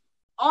real life.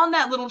 On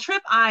that little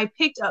trip, I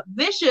picked up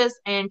Vicious,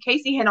 and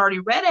Casey had already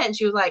read it, and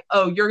she was like,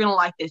 oh, you're going to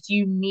like this.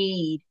 You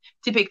need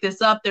to pick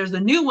this up. There's a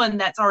new one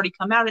that's already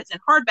come out. It's in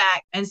hardback,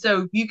 and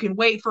so you can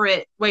wait for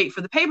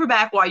the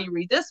paperback while you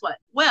read this one.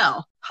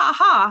 Well,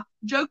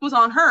 joke was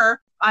on her.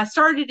 I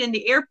started in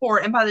the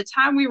airport, and by the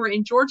time we were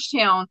in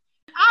Georgetown,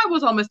 I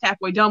was almost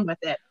halfway done with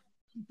it.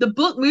 The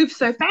book moves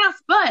so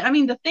fast, but I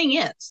mean, the thing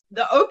is,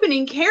 the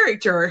opening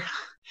character,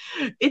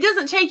 it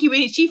doesn't take you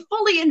in. She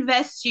fully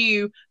invests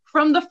you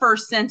from the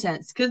first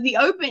sentence, because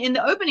in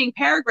the opening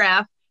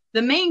paragraph,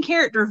 the main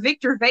character,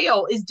 Victor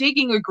Vale, is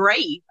digging a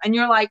grave, and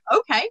you're like,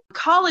 okay,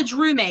 college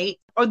roommate,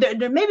 or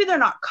maybe they're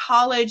not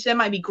college, they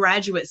might be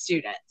graduate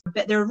students,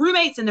 but they're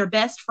roommates and they're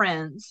best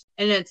friends,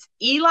 and it's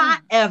Eli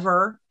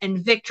Ever and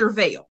Victor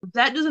Vale. If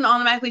that doesn't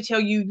automatically tell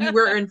you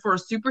were in for a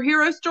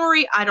superhero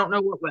story, I don't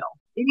know what will.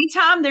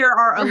 Anytime there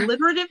are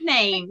alliterative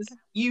names,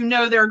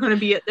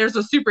 there's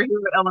a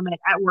superhero element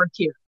at work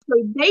here. So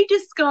they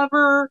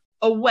discover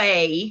a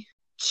way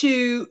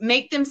to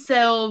make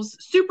themselves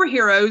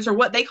superheroes, or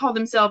what they call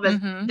themselves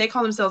they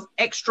call themselves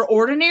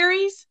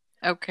extraordinaries.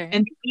 Okay.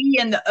 And the E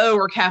and the O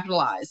are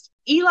capitalized.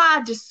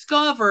 Eli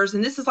discovers,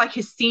 and this is like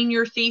his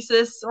senior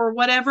thesis or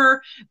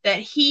whatever, that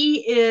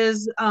he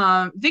is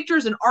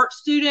Victor's an art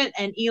student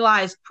and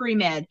Eli is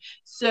pre-med.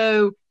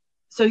 So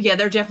yeah,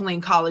 they're definitely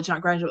in college,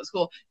 not graduate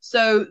school.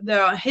 So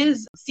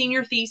his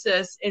senior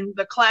thesis in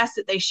the class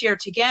that they share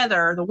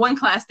together, the one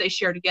class they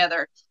share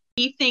together,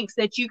 he thinks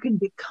that you can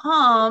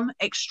become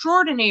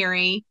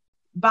extraordinary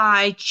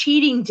by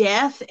cheating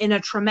death in a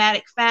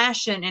traumatic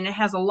fashion, and it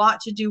has a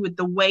lot to do with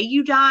the way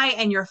you die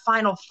and your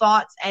final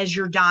thoughts as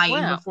you're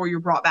dying before you're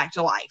brought back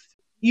to life.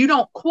 You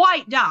don't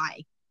quite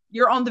die.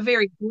 You're on the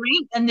very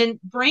brink, and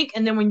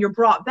then when you're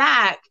brought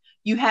back,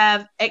 you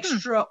have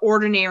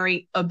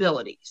extraordinary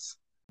abilities.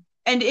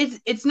 And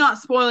it's not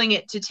spoiling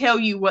it to tell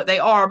you what they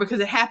are, because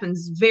it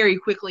happens very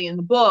quickly in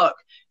the book.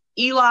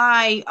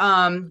 Eli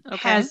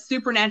has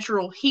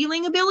supernatural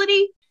healing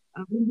ability.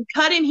 When you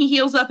cut him, he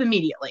heals up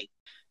immediately.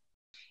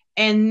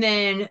 And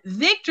then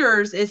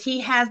Victor's is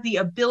he has the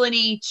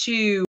ability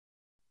to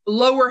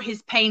lower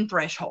his pain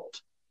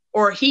threshold,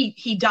 or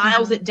he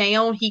dials it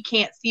down. He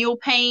can't feel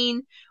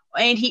pain,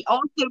 and he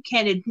also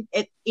can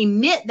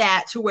emit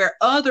that to where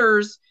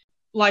others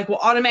will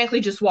automatically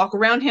just walk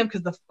around him,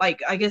 because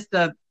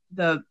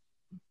the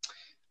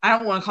I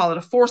don't want to call it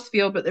a force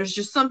field, but there's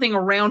just something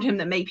around him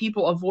that make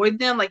people avoid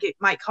them. Like it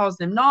might cause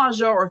them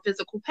nausea or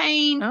physical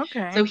pain.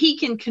 Okay. So he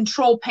can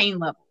control pain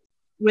levels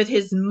with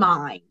his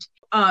mind.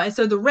 And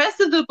so the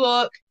rest of the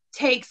book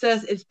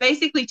it's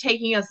basically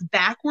taking us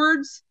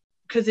backwards,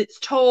 because it's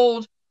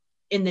told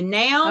in the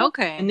now,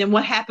 Okay. and then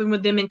what happened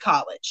with them in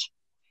college.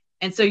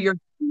 And so you're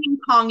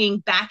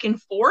ping-ponging back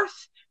and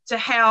forth to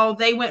how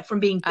they went from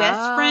being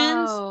best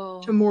friends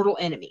to mortal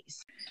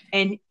enemies.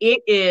 And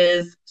it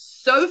is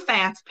so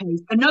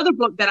fast-paced. Another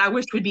book that I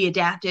wish would be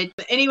adapted.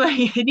 But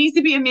anyway, it needs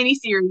to be a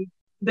miniseries.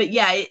 But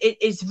yeah,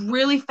 it's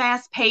really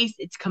fast-paced.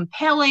 It's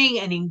compelling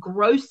and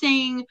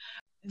engrossing.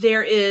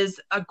 There is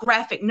a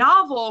graphic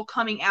novel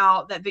coming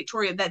out that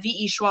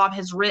V.E. Schwab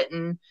has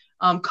written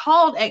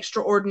called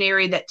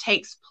Extraordinary, that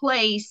takes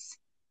place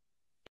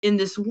in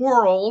this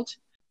world,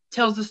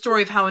 tells the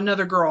story of how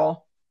another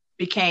girl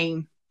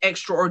became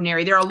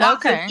extraordinary. There are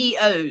lots of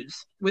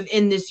EOs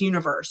within this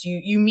universe.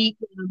 You meet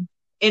them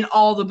in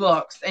all the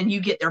books, and you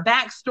get their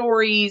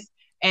backstories,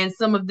 and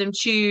some of them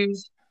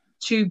choose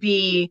to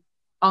be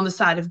on the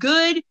side of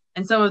good,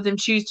 and some of them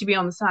choose to be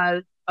on the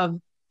side of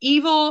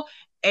evil,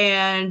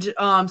 and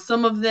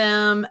some of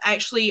them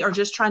actually are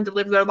just trying to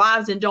live their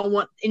lives and don't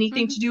want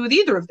anything to do with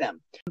either of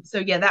them. So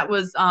yeah, that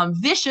was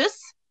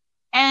Vicious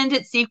and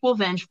its sequel,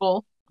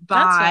 Vengeful, by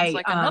that sounds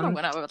like another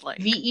one I would like.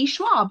 V.E.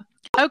 Schwab.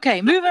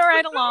 Okay, moving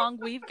right along,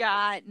 we've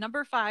got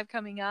number 5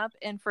 coming up,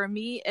 and for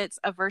me, it's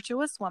A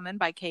Virtuous Woman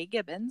by Kay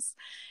Gibbons,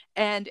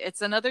 and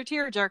it's another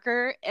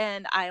tearjerker,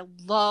 and I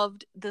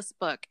loved this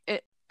book.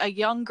 A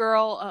young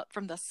girl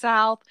from the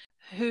South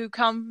who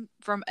come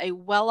from a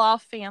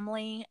well-off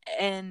family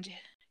and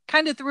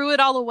kind of threw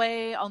it all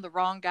away on the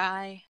wrong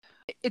guy.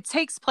 It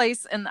takes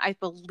place in, I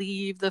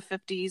believe, the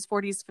 50s,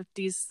 40s,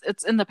 50s.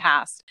 It's in the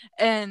past.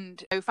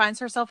 And finds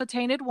herself a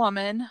tainted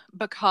woman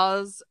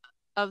because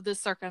of this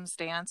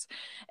circumstance.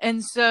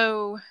 And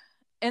so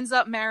ends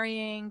up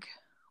marrying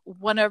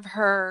one of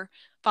her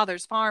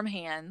father's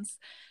farmhands.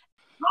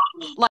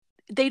 Like,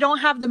 they don't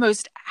have the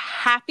most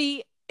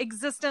happy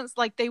existence.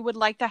 Like, they would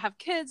like to have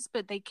kids,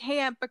 but they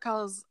can't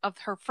because of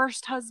her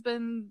first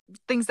husband,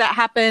 things that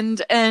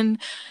happened. And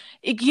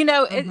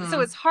so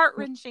it's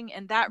heart-wrenching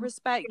in that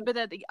respect, but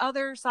at the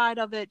other side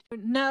of it,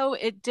 no,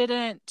 it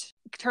didn't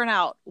turn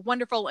out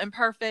wonderful and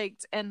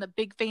perfect and the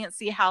big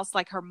fancy house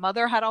like her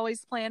mother had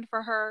always planned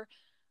for her,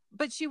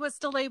 but she was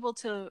still able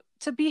to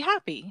be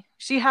happy.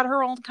 She had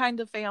her own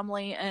kind of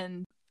family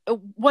and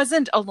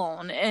wasn't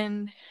alone,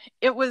 and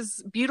it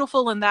was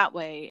beautiful in that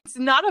way. It's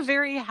not a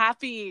very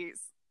happy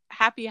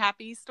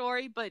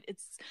story, but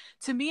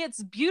to me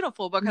it's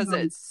beautiful because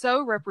it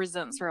so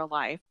represents real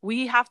life.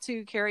 We have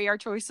to carry our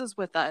choices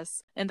with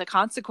us and the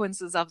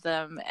consequences of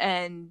them,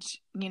 and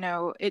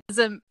it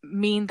doesn't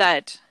mean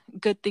that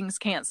good things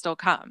can't still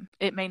come.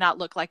 It may not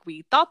look like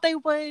we thought they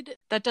would.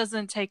 That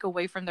doesn't take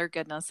away from their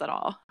goodness at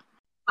all.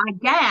 I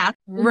gasped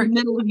in the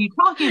middle of you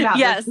talking about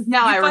this, because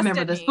now I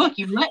remember this book.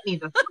 You let me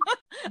the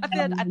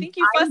I think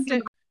you fussed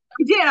it.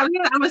 I did.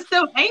 I was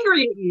so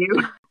angry at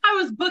you. I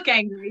was book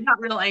angry,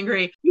 not real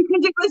angry,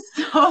 because it was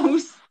so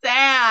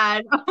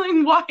sad. I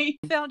mean, why? I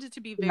found it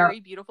to be very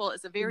beautiful.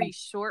 It's a very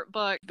short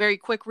book, very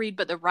quick read,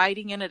 but the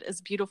writing in it is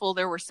beautiful.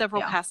 There were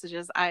several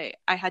passages I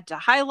had to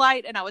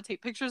highlight, and I would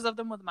take pictures of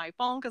them with my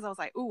phone because I was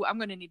like, "Ooh, I'm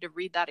going to need to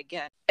read that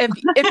again."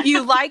 If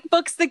you like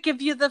books that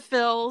give you the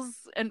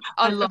feels and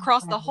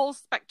across the whole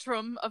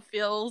spectrum of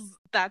feels,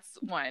 that's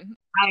one.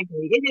 I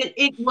agree.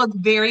 It was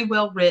very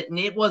well written.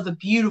 It was a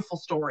beautiful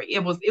story.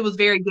 It was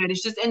very good.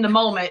 It's just in the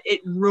moment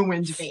it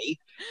ruined me.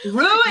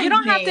 You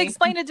don't have to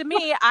explain it to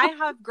me. I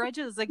have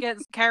grudges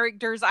against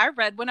characters I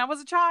read when I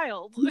was a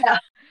child. Yeah,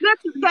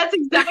 that's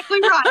exactly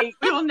right.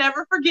 We will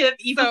never forgive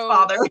Eva's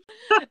father.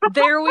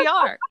 There we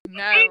are.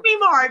 No. Amy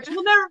March.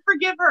 We'll never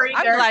forgive her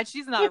either. I'm glad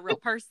she's not a real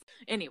person.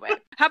 Anyway,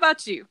 how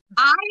about you?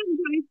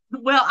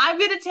 I'm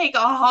going to take a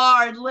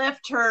hard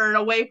left turn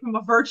away from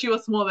A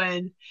Virtuous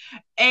Woman.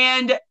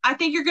 And I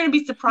think you're going to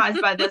be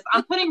surprised by this.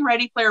 I'm putting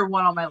Ready Player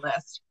One on my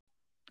list.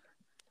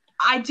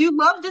 I do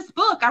love this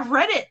book. I've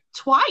read it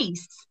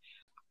twice.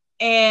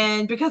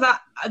 And because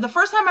the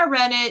first time I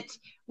read it,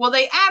 well,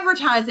 they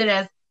advertised it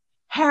as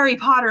Harry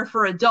Potter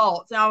for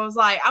adults. And I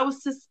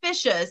was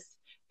suspicious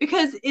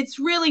because it's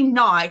really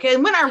not.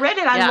 And when I read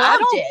it, I loved I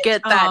don't it.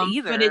 Get that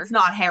either. But it's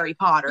not Harry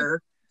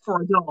Potter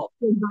for adults.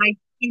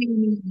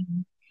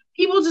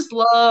 People just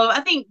love,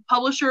 I think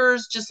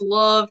publishers just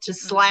love to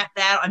slap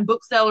that, and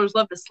booksellers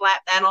love to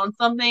slap that on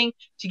something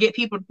to get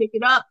people to pick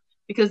it up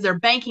because they're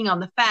banking on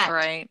the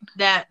fact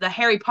that the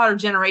Harry Potter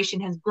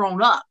generation has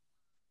grown up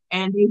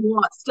and they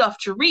want stuff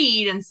to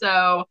read. And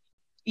so,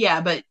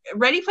 yeah, but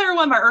Ready Player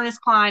One by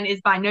Ernest Cline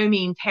is by no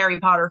means Harry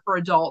Potter for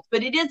adults,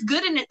 but it is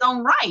good in its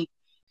own right.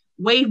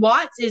 Wade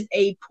Watts is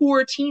a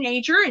poor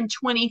teenager in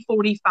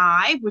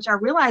 2045, which I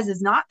realize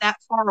is not that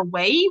far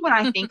away when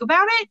I think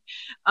about it,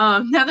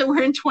 now that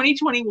we're in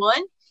 2021.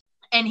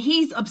 And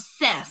he's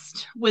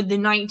obsessed with the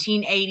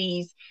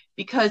 1980s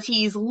because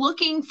he's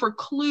looking for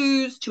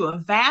clues to a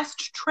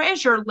vast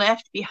treasure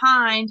left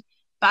behind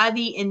by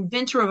the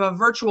inventor of a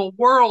virtual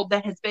world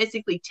that has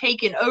basically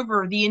taken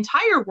over the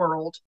entire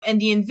world.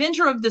 And the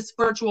inventor of this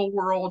virtual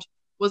world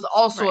was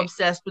also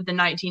obsessed with the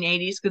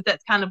 1980s because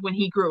that's kind of when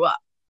he grew up.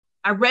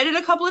 I read it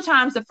a couple of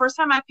times. The first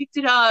time I picked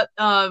it up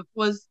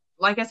was,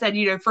 like I said,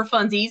 for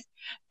funsies.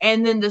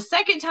 And then the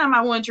second time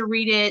I wanted to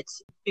read it,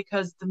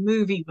 because the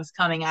movie was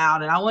coming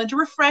out and I wanted to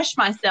refresh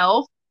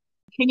myself.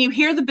 Can you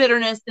hear the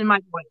bitterness in my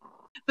voice?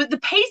 But the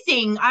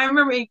pacing, I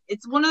remember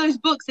it's one of those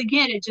books,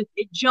 again,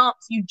 it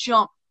jumps, you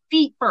jump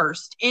feet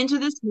first into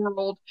this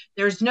world.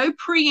 There's no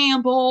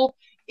preamble.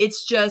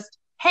 It's just,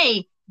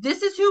 hey,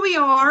 this is who we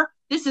are.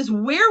 This is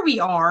where we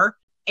are.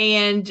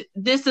 And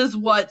this is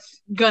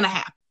what's going to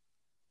happen.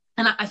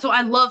 And so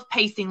I love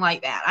pacing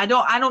like that. I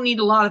don't need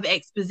a lot of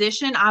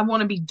exposition. I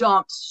want to be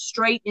dumped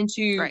straight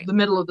into the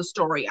middle of the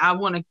story.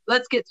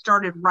 Let's get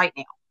started right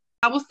now.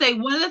 I will say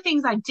one of the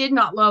things I did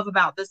not love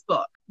about this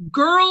book,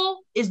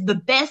 girl is the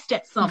best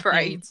at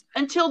something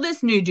until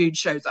this new dude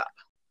shows up.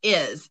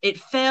 There's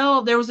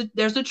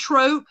a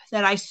trope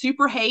that I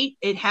super hate.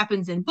 It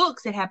happens in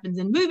books, it happens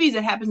in movies,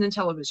 it happens in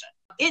television.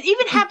 It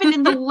even happened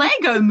in the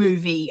Lego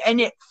movie,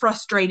 and it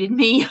frustrated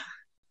me.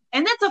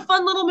 And that's a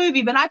fun little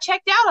movie, but I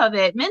checked out of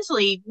it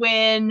mentally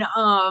when,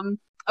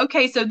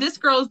 so this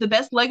girl is the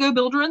best Lego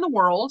builder in the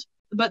world,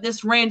 but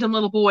this random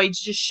little boy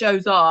just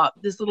shows up.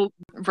 This little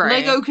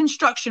Lego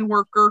construction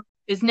worker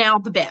is now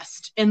the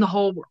best in the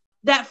whole world.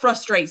 That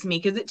frustrates me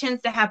because it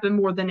tends to happen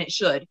more than it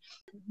should.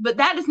 But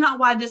that is not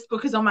why this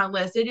book is on my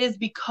list. It is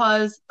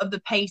because of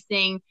the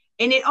pacing.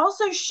 And it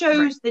also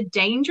shows the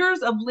dangers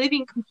of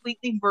living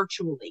completely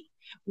virtually.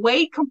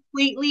 Wade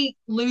completely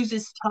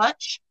loses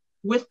touch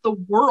with the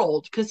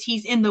world because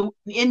he's in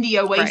the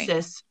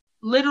Oasis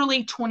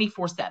literally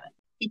 24/7.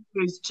 He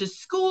goes to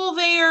school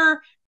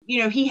there.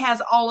 He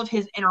has all of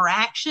his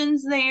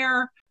interactions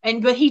there,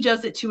 but he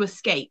does it to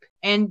escape.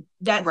 And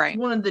that's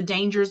one of the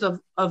dangers of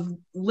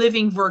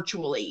living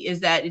virtually, is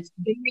that it's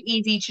very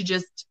easy to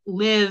just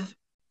live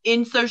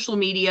in social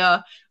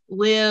media,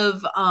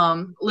 live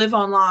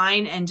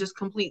online, and just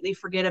completely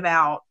forget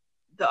about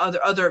the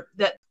other.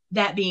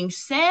 That being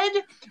said,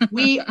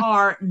 we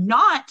are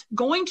not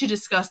going to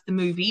discuss the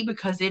movie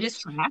because it is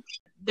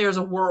trash. There's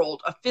a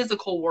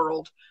physical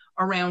world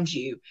around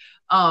you.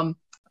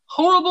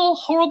 Horrible,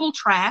 horrible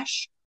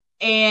trash.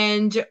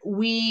 And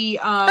we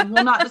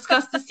will not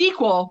discuss the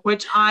sequel,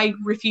 which I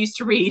refuse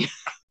to read.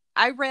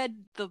 I read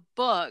the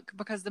book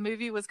because the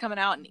movie was coming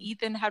out and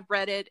Ethan had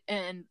read it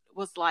and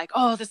was like,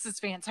 oh, this is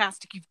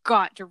fantastic. You've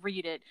got to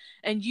read it.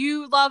 And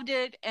you loved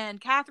it. And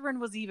Catherine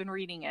was even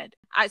reading it.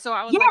 So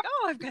I was like,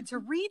 oh, I've got to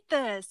read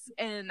this.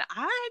 And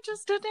I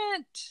just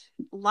didn't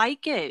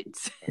like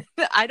it.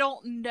 I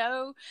don't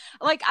know.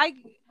 Like,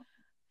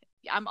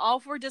 I'm all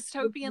for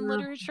dystopian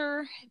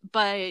literature,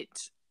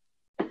 but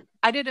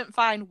I didn't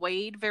find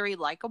Wade very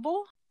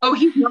likable. Oh,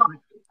 he's not.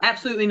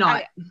 Absolutely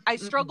not. I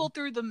struggled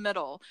through the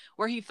middle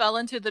where he fell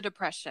into the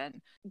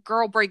depression.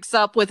 Girl breaks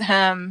up with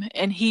him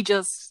and he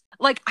just,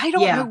 I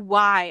don't know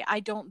why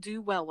I don't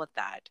do well with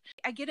that.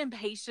 I get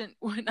impatient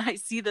when I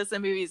see this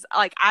in movies.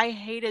 I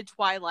hated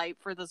Twilight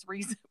for this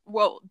reason.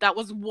 Well, that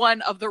was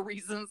one of the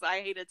reasons I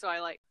hated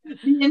Twilight. The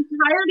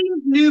entirety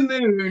of New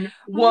Moon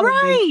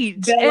was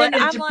Bella and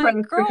I'm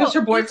like, girl, because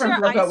her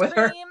boyfriend broke up with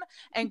her.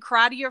 And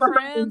cry to your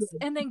friends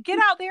and then get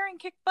out there and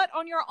kick butt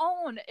on your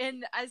own.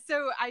 And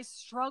so I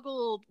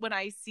struggled when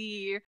I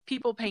see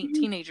people paint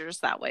teenagers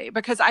that way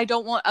because I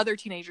don't want other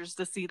teenagers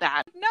to see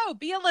that. No,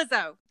 be a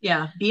Lizzo.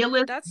 Yeah, be a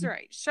Lizzo. That's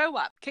right. Show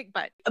up, kick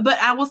butt. But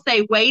I will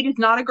say Wade is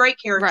not a great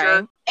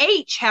character.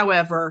 H,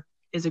 however,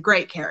 is a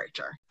great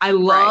character. I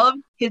love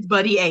his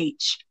buddy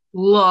H.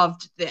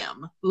 Loved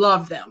them.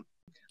 Let's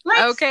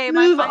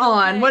move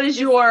on. What is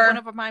your one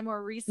of my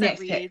more recent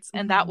reads?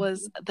 And that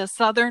was The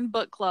Southern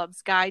Book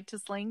Club's Guide to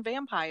Slaying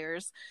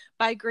Vampires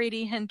by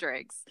Grady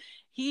Hendrix.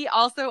 He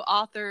also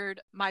authored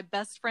My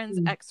Best Friend's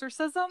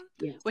Exorcism,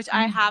 which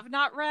I have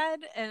not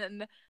read,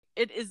 and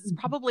it is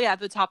probably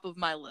at the top of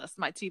my list,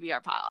 my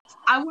TBR pile.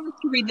 I want us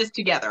to read this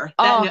together.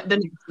 The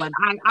next one.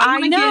 I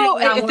know.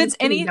 If it's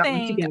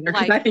anything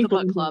like the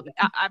book club,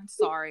 I'm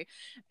sorry.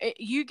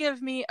 You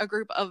give me a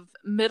group of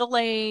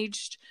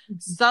middle-aged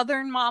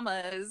Southern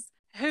mamas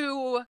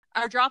who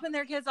are dropping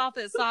their kids off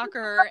at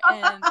soccer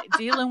and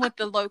dealing with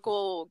the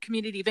local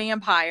community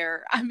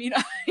vampire. I mean,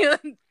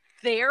 I'm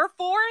there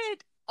for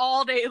it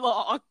all day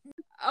long.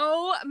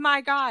 Oh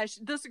my gosh,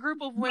 this group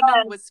of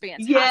women was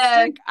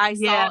fantastic. I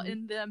saw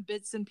in them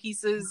bits and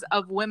pieces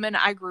of women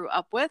I grew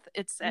up with.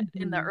 It's set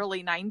in the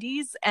early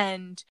 90s,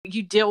 and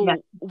you deal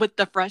with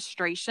the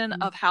frustration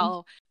of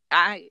how,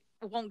 I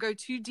won't go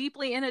too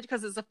deeply in it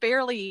because it's a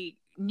fairly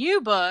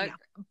new book,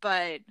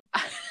 but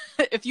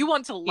if you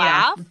want to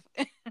laugh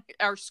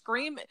or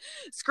scream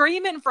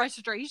in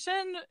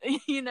frustration,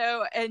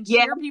 and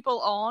cheer people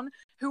on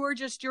who are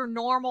just your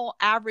normal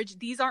average,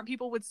 these aren't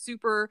people with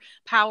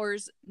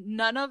superpowers.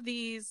 None of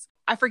these,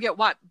 I forget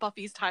what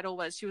Buffy's title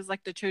was. She was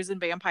like the chosen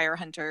vampire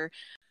hunter,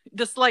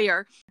 the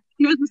Slayer.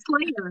 She was the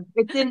Slayer.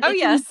 It's in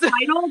the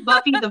title,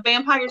 Buffy the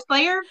Vampire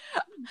Slayer.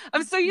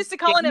 I'm so used to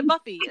calling it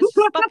Buffy. It's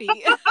just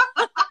Buffy.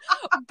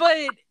 But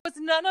it's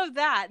none of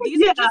that.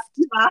 These are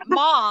just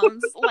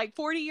moms,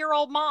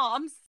 40-year-old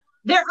moms.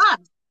 They're us.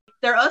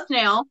 They're us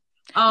now.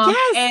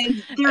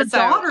 And their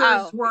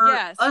daughters were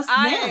us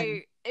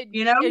men.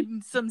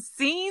 In some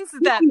scenes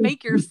that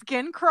make your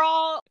skin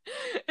crawl.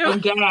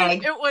 And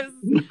gag. It was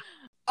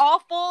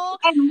awful.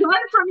 And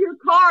run from your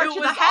car to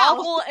the house.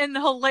 Awful and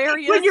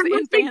hilarious when you're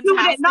and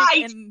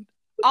fantastic and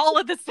all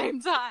at the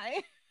same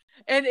time.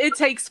 And it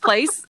takes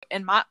place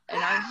in our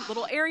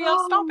little area of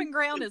stomping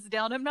ground is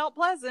down in Mount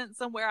Pleasant,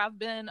 somewhere I've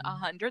been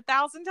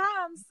 100,000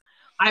 times.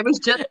 I was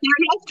just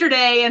there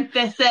yesterday and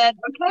they said,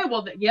 okay,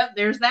 well, yep,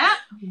 there's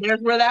that.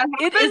 There's where that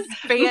happens. It is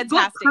fantastic. This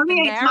book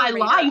permeates my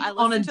life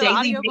on a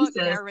daily basis.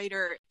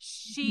 Narrator,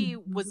 she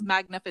was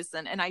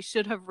magnificent, and I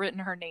should have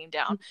written her name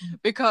down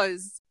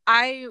because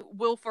I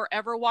will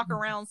forever walk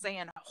around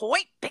saying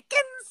Hoyt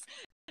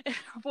Pickens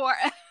for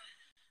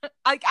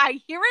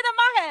I hear it in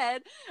my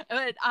head,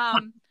 but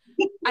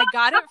I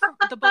got it from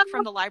the book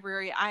from the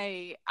library.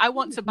 I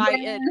want to buy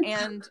it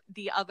and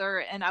the other,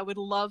 and I would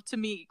love to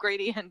meet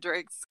Grady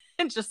Hendrix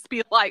and just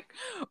be like,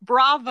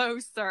 bravo,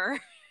 sir.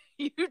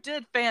 You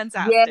did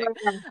fantastic.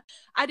 Yeah.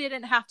 I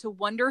didn't have to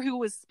wonder who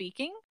was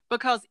speaking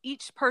because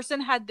each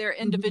person had their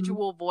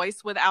individual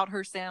voice without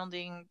her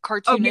sounding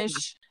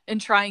cartoonish and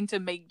trying to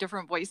make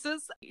different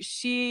voices.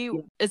 She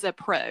is a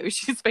pro.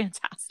 She's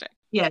fantastic.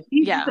 Yeah,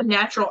 she's a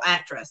natural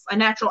actress, a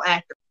natural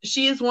actor.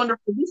 She is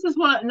wonderful. This is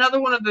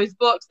another one of those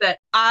books that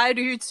I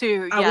do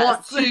too. I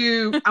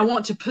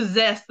want to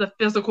possess the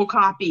physical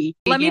copy.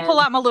 Let me pull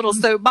out my little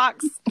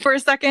soapbox for a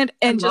second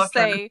and just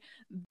say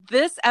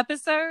this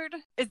episode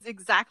is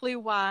exactly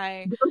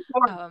why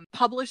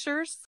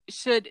publishers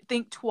should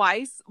think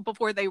twice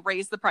before they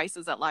raise the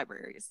prices at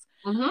libraries.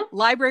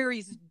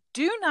 Libraries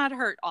do not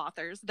hurt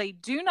authors. They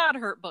do not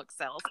hurt book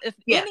sales. If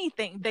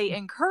anything, they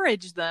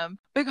encourage them,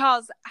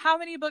 because how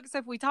many books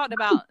have we talked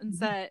about and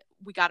said,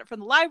 we got it from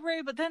the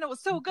library, but then it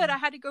was so good, I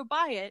had to go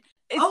buy it.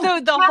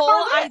 So the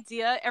whole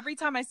idea, every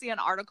time I see an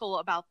article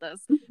about this,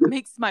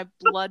 makes my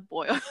blood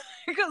boil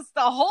because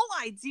the whole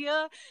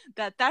idea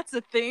that that's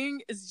a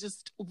thing is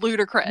just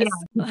ludicrous.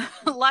 Yeah.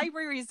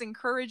 Libraries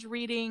encourage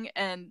reading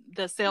and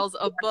the sales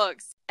of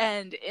books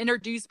and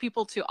introduce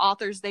people to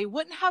authors they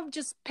wouldn't have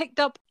just picked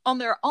up on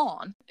their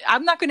own.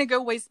 I'm not going to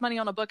go waste money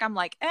on a book I'm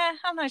like,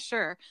 I'm not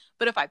sure.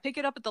 But if I pick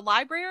it up at the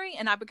library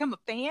and I become a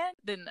fan,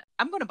 then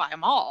I'm going to buy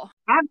them all.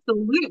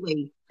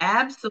 Absolutely.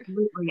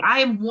 I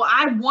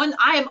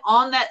am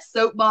on that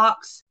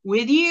soapbox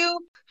with you.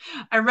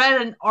 I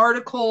read an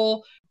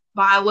article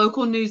by a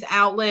local news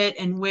outlet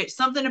in which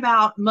something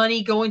about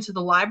money going to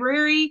the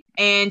library,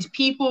 and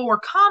people were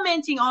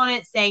commenting on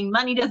it saying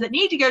money doesn't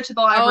need to go to the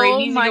library, it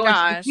needs to go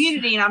into the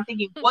community. And I'm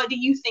thinking, what do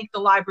you think the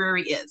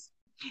library is?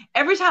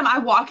 Every time I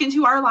walk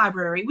into our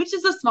library, which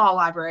is a small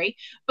library,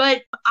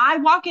 but I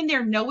walk in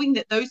there knowing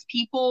that those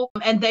people,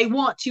 and they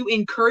want to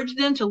encourage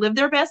them to live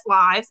their best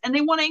lives, and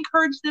they want to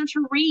encourage them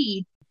to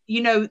read.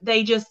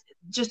 They just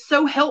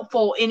so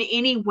helpful in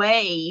any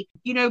way.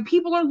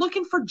 People are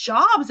looking for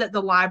jobs at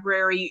the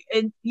library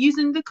and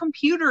using the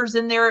computers,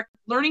 and they're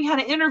learning how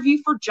to interview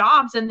for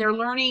jobs, and they're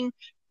learning,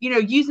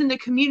 using the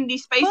community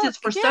spaces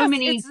for so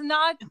many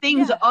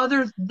things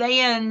other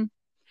than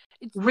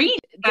read.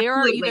 There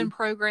are even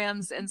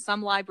programs in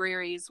some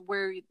libraries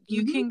where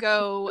you can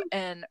go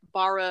and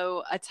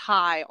borrow a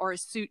tie or a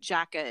suit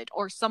jacket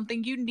or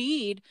something you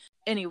need.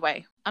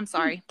 Anyway, I'm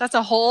sorry. That's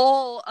a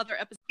whole other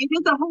episode. It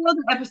is a whole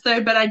other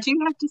episode, but I do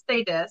have to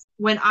say this.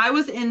 When I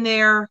was in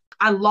there,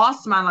 I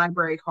lost my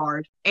library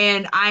card,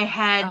 and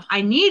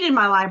I needed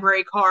my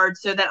library card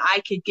so that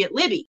I could get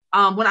Libby.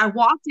 When I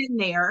walked in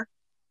there,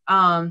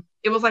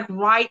 it was like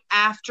right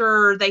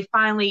after they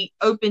finally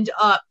opened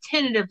up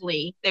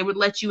tentatively, they would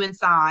let you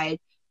inside.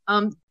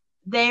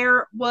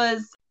 There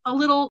was a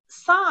little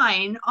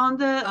sign on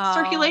the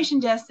circulation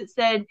desk that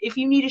said, if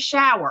you need a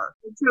shower.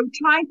 So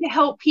trying to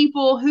help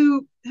people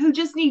who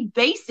just need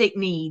basic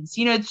needs,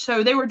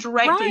 so they were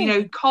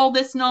directed, call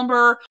this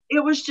number. It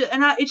was just,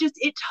 and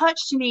it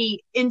touched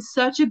me in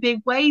such a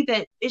big way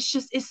that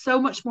it's so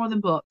much more than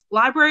books.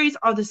 Libraries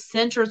are the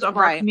centers of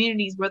our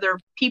communities, whether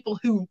people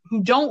who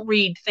don't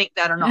read think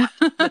that or not,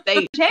 but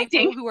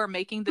people who are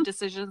making the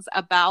decisions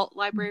about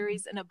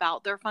libraries and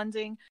about their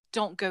funding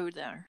don't go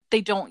there.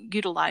 They don't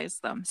utilize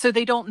them. So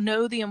they don't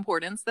know the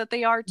importance that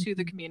they are to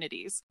the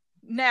communities.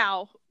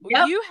 Now,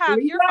 you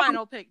have your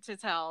final pick to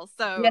tell,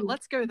 so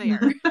let's go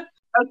there.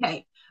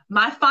 Okay.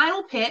 My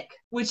final pick,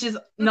 which is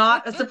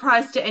not a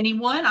surprise to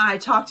anyone,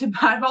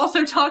 I've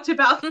also talked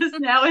about this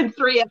now in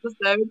 3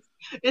 episodes,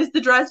 is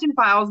The Dresden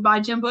Files by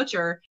Jim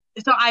Butcher.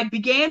 So I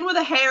began with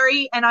a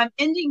Harry, and I'm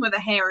ending with a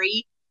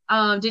Harry.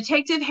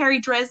 Detective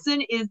Harry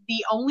Dresden is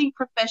the only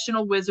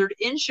professional wizard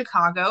in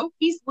Chicago.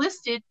 He's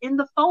listed in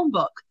the phone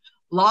book.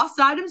 Lost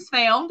items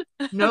found,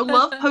 no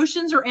love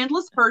potions or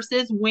endless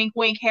purses, wink,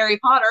 wink, Harry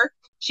Potter.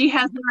 She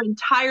has her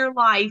entire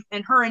life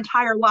and her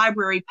entire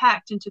library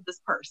packed into this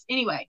purse.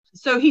 Anyway,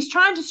 so he's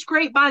trying to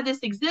scrape by this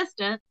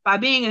existence by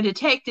being a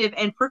detective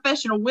and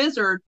professional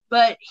wizard,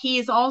 but he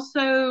is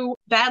also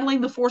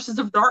battling the forces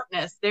of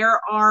darkness.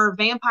 There are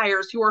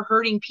vampires who are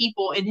hurting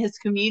people in his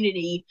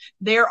community.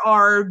 There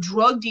are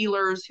drug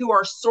dealers who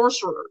are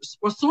sorcerers,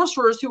 or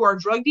sorcerers who are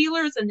drug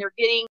dealers, and they're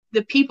getting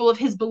the people of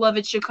his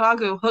beloved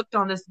Chicago hooked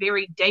on this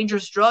very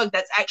dangerous drug.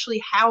 That's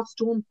actually how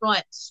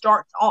Stormfront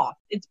starts off.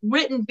 It's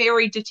written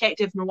very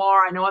detective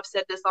noir. I know I've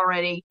said this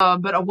already,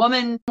 but a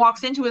woman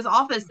walks into his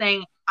office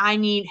saying, I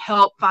need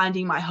help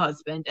finding my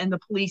husband, and the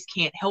police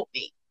can't help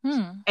me.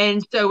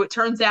 And so it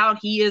turns out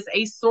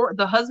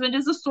the husband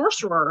is a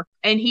sorcerer,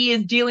 and he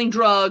is dealing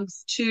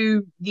drugs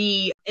to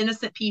the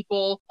innocent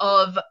people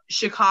of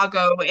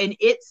Chicago. And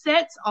it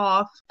sets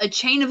off a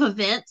chain of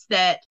events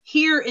that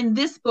here in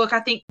this book, I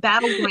think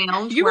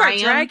Battleground, you are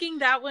dragging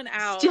that one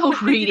out. Still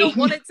reading. You don't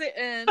want it to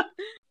end.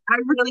 I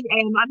really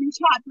am. I'm in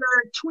chapter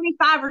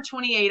 25 or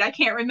 28. I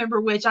can't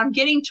remember which. I'm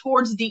getting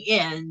towards the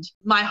end.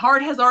 My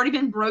heart has already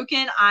been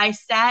broken. I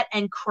sat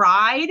and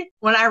cried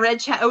when I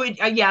read. When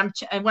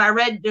I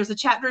read, there's a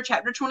chapter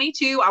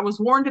 22. I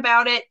was warned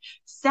about it.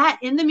 Sat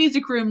in the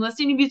music room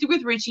listening to music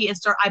with Richie, and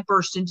I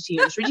burst into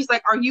tears. Richie's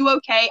like, "Are you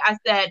okay?" I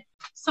said,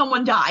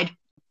 "Someone died."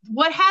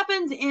 What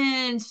happens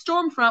in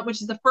Stormfront,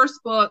 which is the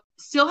first book,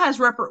 still has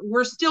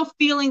we're still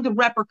feeling the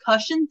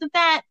repercussions of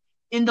that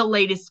in the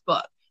latest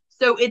book.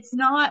 So it's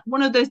not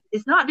one of those,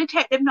 it's not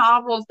detective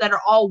novels that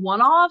are all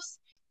one-offs.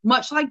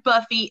 Much like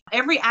Buffy,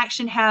 every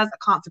action has a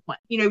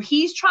consequence.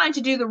 He's trying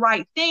to do the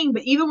right thing,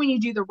 but even when you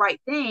do the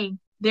right thing,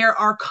 there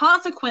are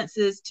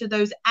consequences to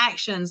those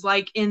actions.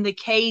 Like in the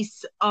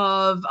case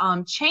of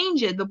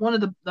Changes, one of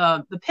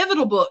the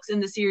pivotal books in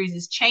the series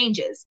is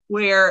Changes,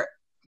 where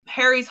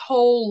Harry's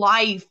whole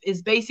life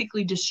is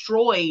basically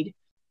destroyed,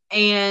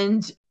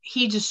 and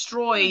he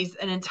destroys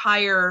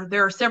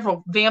there are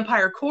several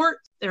vampire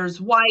courts.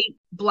 There's white,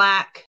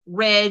 black,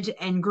 red,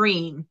 and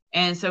green.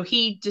 And so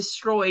he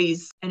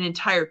destroys an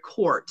entire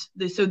court.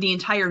 So the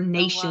entire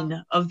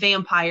nation of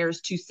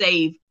vampires to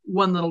save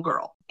one little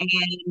girl.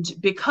 And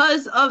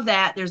because of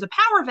that, there's a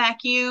power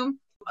vacuum.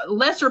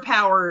 Lesser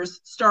powers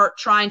start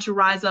trying to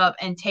rise up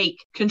and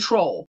take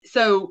control.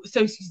 So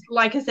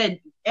like I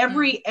said,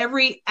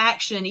 every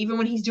action, even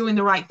when he's doing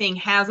the right thing,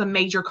 has a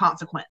major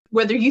consequence.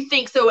 Whether you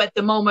think so at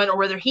the moment or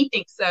whether he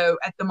thinks so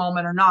at the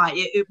moment or not,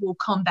 it will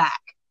come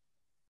back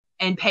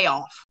and pay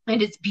off. And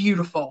it's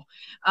beautiful.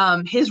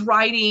 His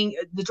writing,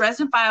 the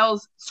Dresden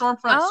Files,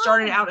 Stormfront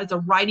started out as a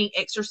writing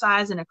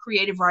exercise in a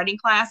creative writing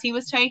class he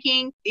was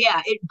taking.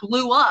 Yeah, it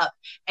blew up.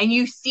 And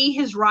you see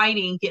his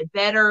writing get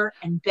better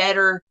and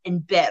better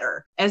and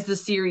better as the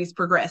series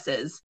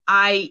progresses.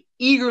 I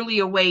eagerly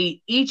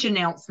await each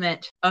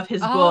announcement of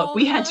his book.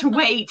 We had to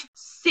wait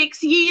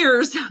 6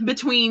 years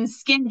between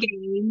Skin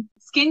Game.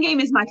 Skin Game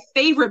is my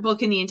favorite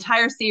book in the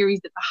entire series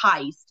at the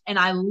heist. And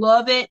I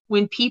love it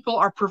when people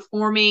are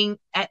performing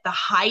at the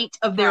height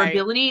of their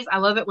abilities. I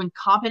love it when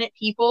competent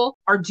people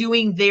are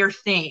doing their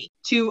thing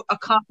to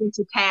accomplish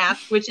a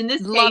task, which in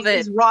this case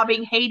is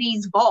robbing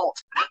Hades'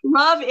 vault.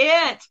 Love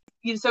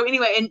it. So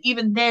anyway, and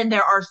even then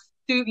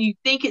you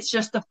think it's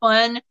just a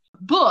fun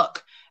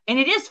book. And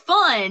it is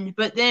fun,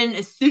 but then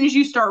as soon as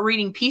you start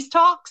reading Peace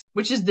Talks,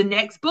 which is the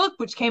next book,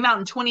 which came out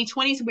in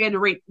 2020, so we had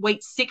to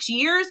wait 6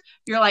 years,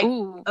 you're like,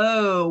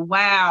 oh,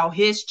 wow,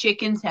 his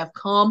chickens have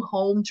come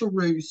home to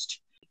roost.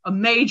 A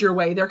major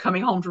way they're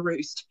coming home to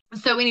roost.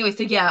 So anyway,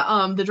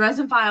 the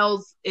Dresden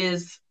Files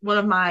is one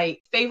of my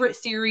favorite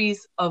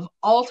series of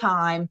all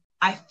time.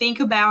 I think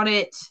about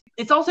it.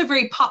 It's also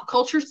very pop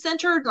culture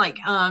centered. Like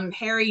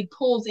Harry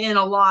pulls in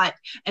a lot,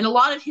 and a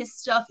lot of his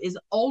stuff is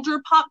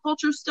older pop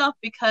culture stuff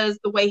because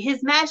the way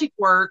his magic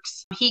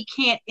works, he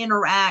can't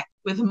interact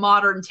with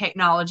modern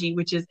technology,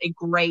 which is a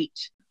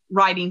great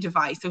writing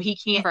device. So he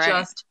can't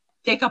just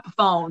pick up a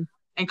phone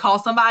and call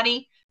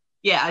somebody.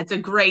 Yeah, it's a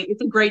great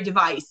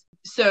device.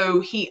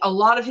 So a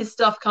lot of his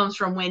stuff comes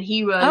from when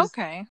he was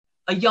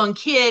a young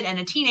kid and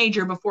a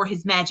teenager before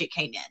his magic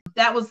came in.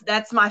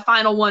 That's my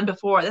final one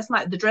before. That's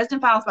the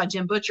Dresden Files by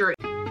Jim Butcher.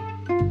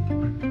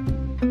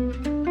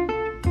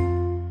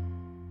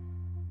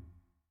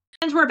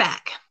 And we're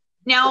back.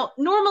 Now,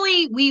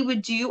 normally we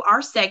would do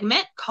our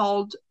segment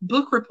called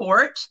Book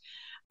Report,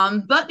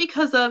 but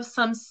because of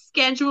some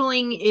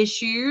scheduling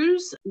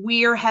issues,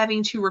 we are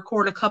having to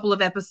record a couple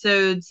of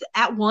episodes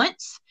at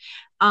once.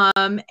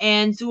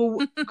 And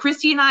so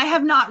Christy and I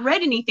have not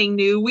read anything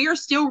new. We are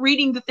still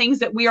reading the things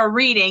that we are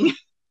reading.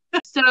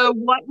 So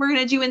what we're going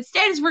to do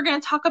instead is we're going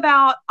to talk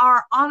about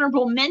our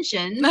honorable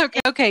mentions.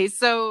 Okay.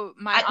 So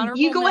my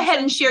honorable you go ahead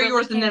and share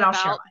yours, and then I'll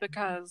share mine.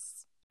 Because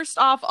first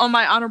off, on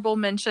my honorable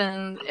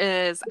mention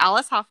is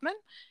Alice Hoffman.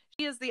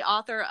 She is the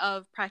author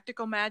of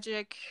Practical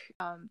Magic,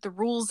 The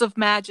Rules of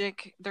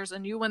Magic. There's a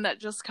new one that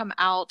just come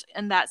out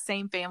in that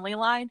same family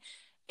line.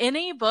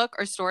 Any book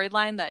or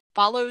storyline that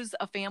follows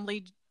a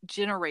family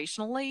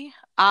generationally,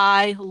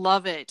 I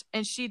love it.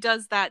 And she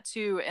does that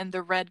too in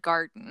The Red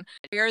Garden,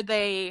 where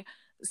they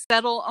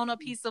settle on a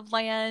piece of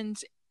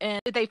land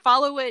and they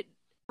follow it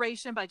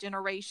generation by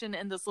generation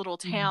in this little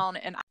town.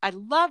 And I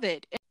love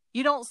it.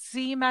 You don't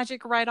see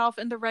magic right off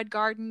in the Red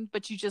Garden,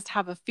 but you just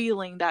have a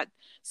feeling that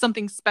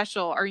something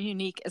special or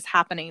unique is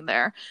happening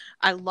there.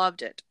 I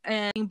loved it.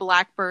 And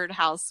Blackbird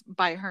House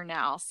by her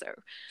now. So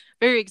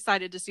very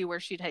excited to see where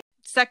she takes.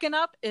 Second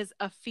up is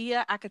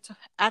Afia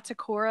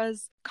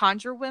Atakura's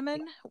Conjure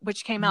Women,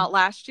 which came out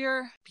last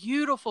year.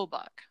 Beautiful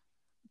book.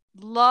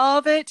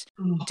 Love it.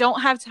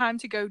 Don't have time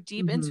to go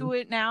deep into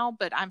it now,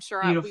 but I'm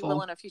sure we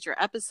will in a future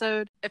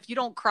episode. If you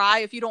don't cry,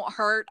 if you don't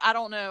hurt, I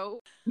don't know.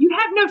 You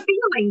have no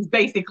feelings,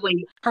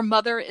 basically. Her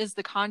mother is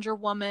the Conjure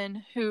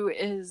Woman, who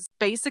is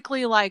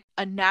basically like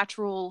a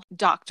natural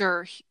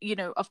doctor. You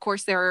know, of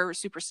course, there are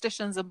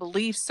superstitions and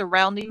beliefs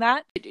surrounding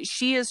that.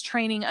 She is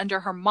training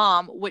under her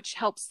mom, which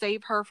helps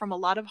save her from a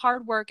lot of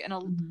hard work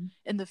and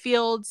in the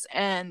fields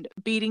and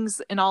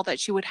beatings and all that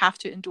she would have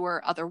to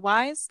endure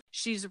otherwise.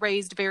 She's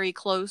raised very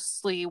closely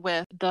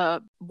with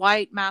the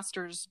White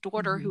Master's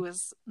daughter, who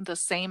is the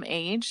same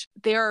age.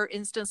 There are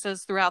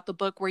instances throughout the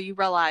book where you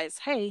realize,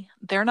 hey,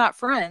 they're not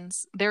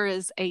friends. There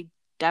is a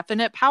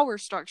definite power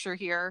structure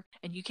here,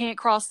 and you can't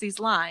cross these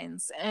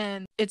lines.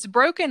 And it's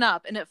broken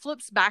up and it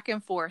flips back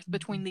and forth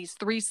between these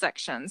three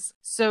sections.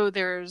 So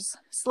there's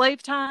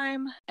slave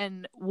time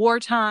and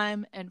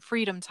wartime and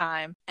freedom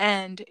time.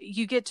 And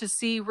you get to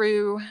see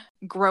Rue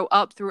grow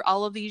up through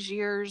all of these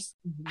years,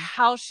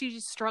 how she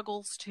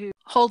struggles to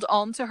hold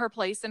on to her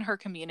place in her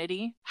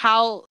community.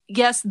 How,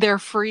 yes, they're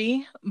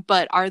free,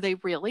 but are they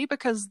really?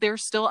 Because they're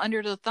still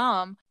under the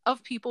thumb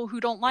of people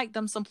who don't like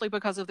them simply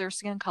because of their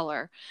skin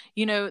color.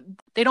 You know,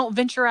 they don't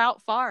venture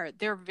out far.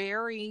 They're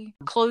very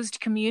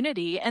closed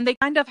community, and they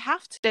kind of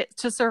have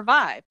to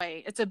survive.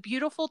 It's a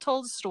beautiful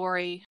told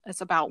story.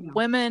 It's about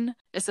women.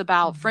 It's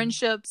about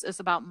friendships.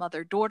 It's about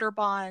mother-daughter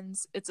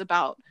bonds. It's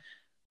about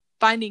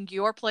finding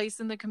your place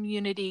in the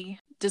community,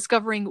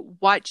 discovering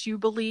what you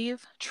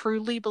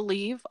truly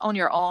believe on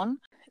your own.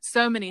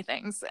 So many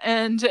things.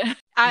 And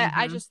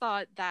I just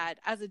thought that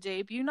as a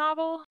debut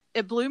novel,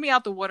 it blew me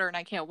out the water, and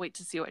I can't wait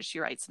to see what she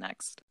writes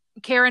next.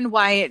 Karen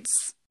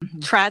White's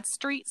Trad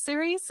Street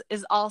series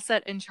is all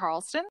set in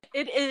Charleston.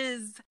 It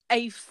is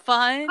a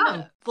fun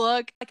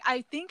book. Like,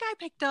 I think I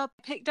picked up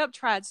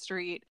Trad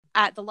Street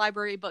at the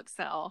library book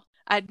sale.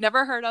 I'd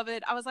never heard of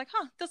it. I was like,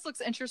 this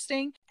looks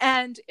interesting.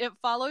 And it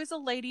follows a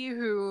lady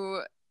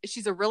who,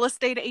 she's a real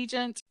estate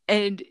agent,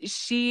 and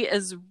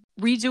she'll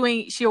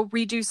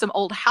redo some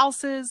old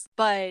houses,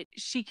 but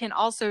she can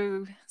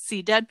also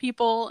see dead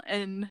people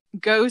and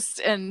ghosts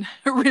and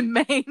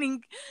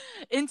remaining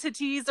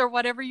entities, or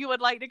whatever you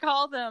would like to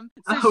call them.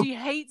 So she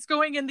hates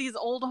going in these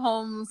old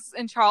homes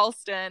in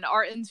Charleston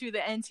or into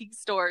the antique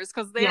stores,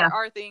 because there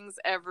are things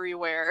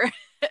everywhere.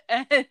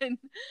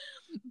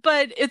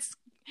 But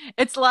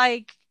it's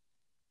like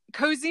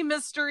cozy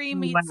mystery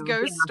meets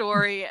ghost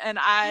story, and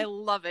I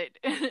love it.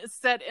 It's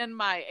set in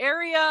my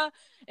area,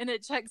 and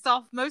it checks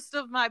off most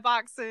of my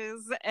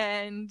boxes.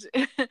 And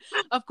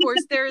of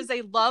course, there is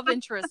a love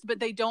interest, but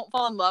they don't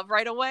fall in love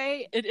right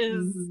away. It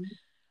is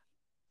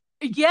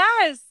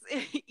yes,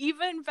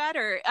 even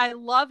better. I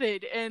love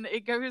it, and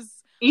it goes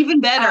even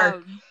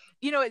better.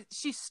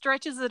 She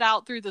stretches it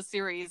out through the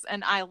series,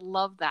 and I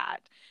love that.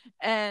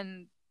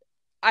 And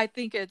I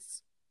think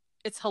it's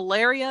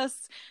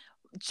hilarious.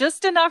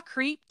 Just enough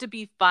creep to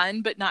be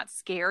fun, but not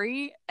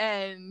scary.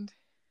 And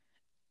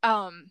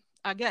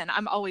again,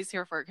 I'm always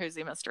here for a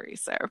cozy mystery.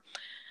 So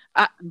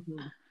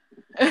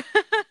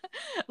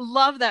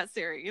love that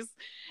series.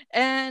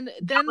 And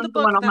then the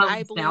book that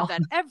I believe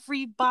that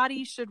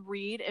everybody should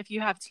read, if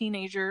you have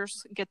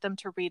teenagers, get them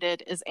to read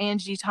it, is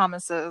Angie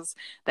Thomas's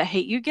The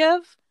Hate U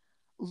Give.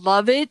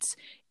 Love it.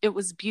 It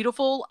was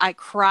beautiful. I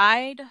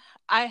cried.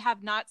 I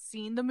have not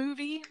seen the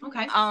movie.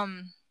 Okay.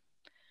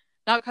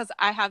 Not because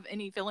I have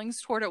any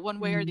feelings toward it one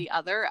way or the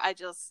other. I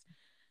just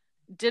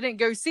didn't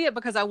go see it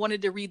because I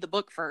wanted to read the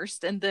book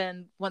first. And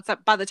then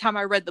by the time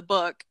I read the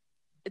book,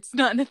 it's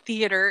not in a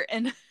theater,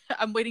 and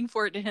I'm waiting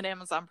for it to hit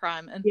Amazon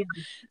Prime. And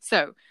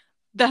so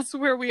that's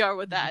where we are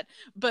with that.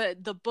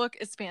 But the book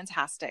is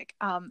fantastic.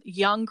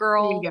 Young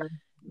girl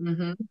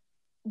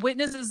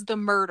witnesses the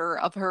murder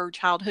of her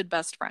childhood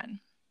best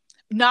friend.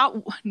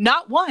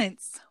 Not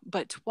once,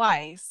 but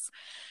twice.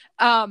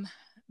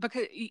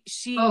 Because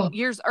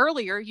years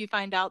earlier, you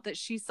find out that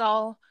she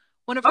saw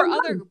one of her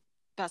other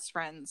best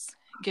friends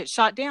get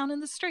shot down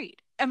in the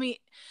street. I mean,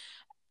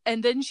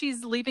 and then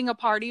she's leaving a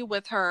party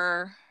with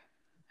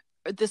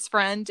this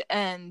friend,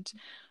 and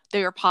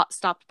they are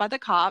stopped by the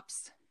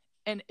cops,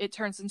 and it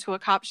turns into a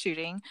cop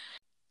shooting.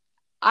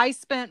 I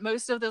spent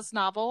most of this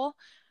novel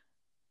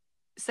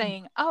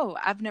saying,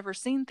 I've never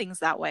seen things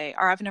that way,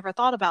 or I've never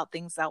thought about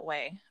things that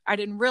way. I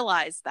didn't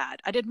realize that.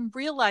 I didn't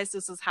realize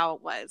this is how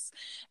it was.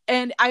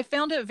 And I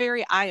found it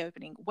very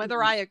eye-opening.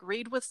 Whether I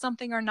agreed with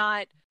something or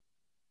not,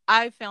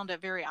 I found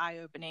it very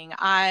eye-opening.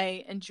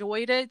 I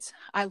enjoyed it.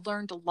 I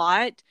learned a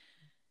lot.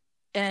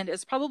 And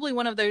it's probably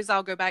one of those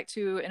I'll go back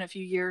to in a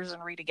few years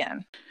and read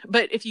again.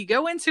 But if you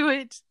go into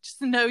it,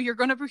 just know you're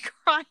going to be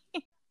crying.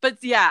 But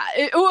yeah,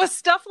 it was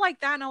stuff like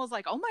that. And I was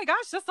like, oh my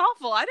gosh, that's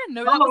awful. I didn't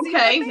know that was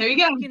okay. even There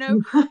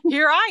you go.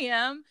 Here I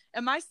am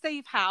in my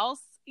safe house,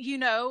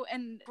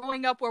 and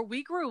growing up where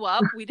we grew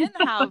up, we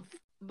didn't have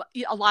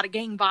a lot of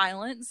gang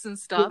violence and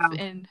stuff.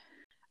 Yeah. And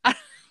I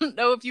don't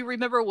know if you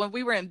remember when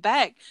we were in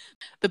Beck,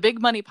 the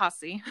Big Money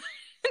Posse.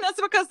 And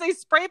that's because they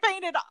spray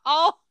painted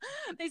all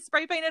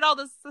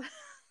the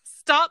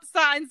stop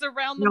signs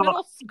around the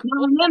middle school.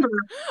 I remember.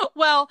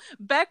 Well,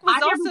 Beck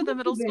was also the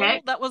middle school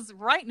that was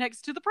right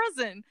next to the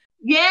prison.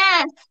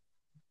 Yes,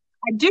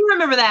 I do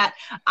remember that.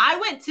 I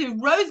went to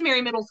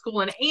Rosemary Middle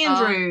School in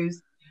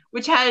Andrews,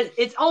 which had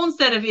its own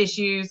set of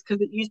issues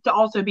because it used to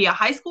also be a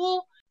high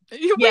school.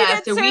 We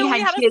had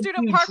kids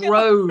who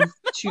drove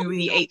to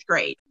the 8th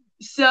grade.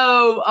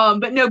 So,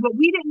 but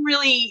we didn't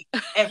really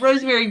at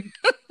Rosemary.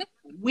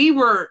 We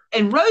were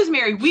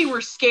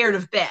scared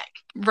of Beck,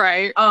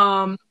 right?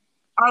 Because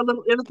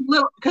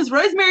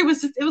Rosemary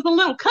was a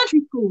little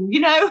country school,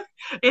 in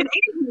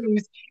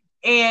Andrews,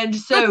 and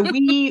so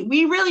we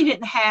really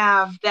didn't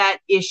have that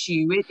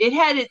issue. It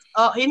had its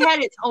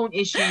own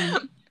issues.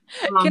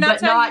 Can I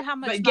tell you how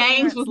much but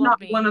gangs was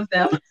not one of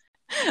them.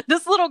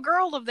 This little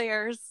girl of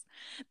theirs,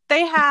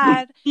 they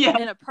had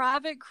in a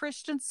private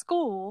Christian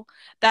school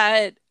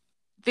that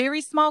very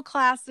small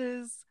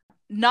classes,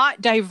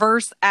 not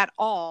diverse at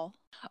all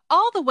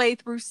the way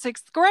through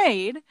 6th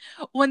grade,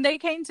 when they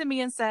came to me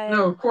and said,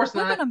 no, of course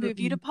we're going to move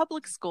you to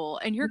public school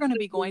and you're going to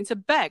be going to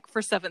Beck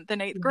for 7th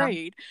and 8th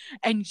grade.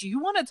 And you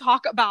want to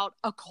talk about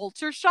a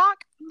culture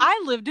shock? I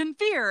lived in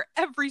fear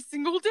every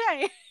single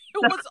day.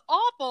 It was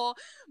awful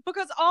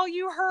because all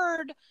you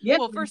heard,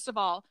 well, first of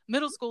all,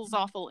 middle school is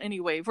awful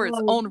anyway for its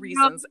own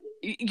reasons.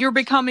 You're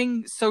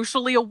becoming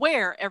socially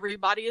aware.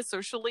 Everybody is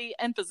socially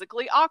and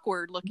physically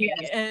awkward looking.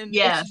 And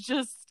it's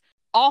just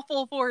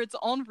awful for its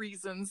own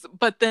reasons.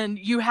 But then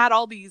you had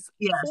all these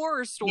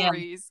horror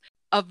stories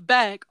of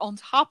Beck on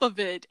top of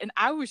it. And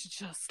I was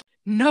just,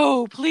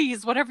 no,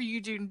 please, whatever you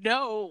do,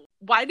 no.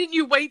 Why didn't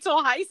you wait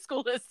till high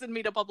school to send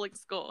me to public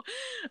school?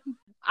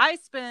 I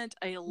spent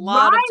a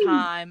lot of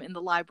time in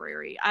the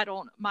library. I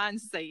don't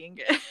mind saying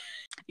it.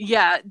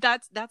 Yeah,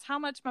 that's how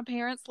much my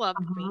parents loved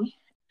me.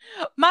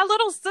 My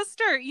little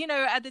sister,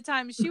 at the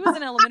time, she was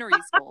in elementary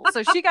school.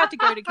 So she got to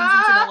go to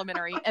Kensington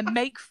Elementary and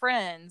make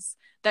friends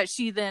that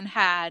she then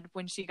had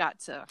when she got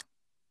to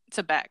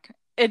Beck.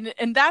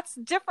 And that's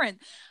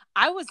different.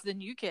 I was the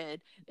new kid.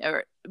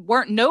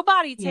 Weren't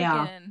nobody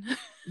taking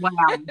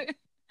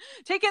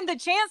taking the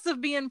chance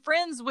of being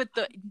friends with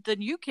the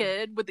new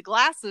kid with the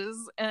glasses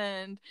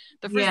and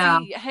the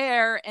frizzy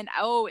hair. And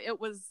it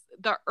was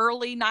the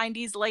early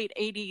 90s, late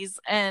 80s.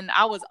 And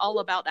I was all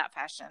about that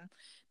fashion.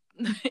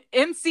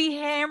 MC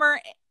Hammer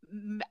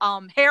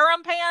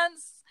harem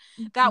pants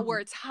that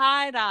were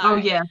tie-dye. Oh,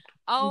 yeah.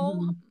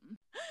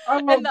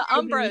 And the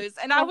Umbros.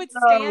 And I would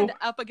stand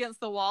up against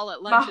the wall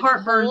at lunch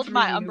and hold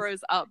my Umbros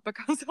up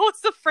because I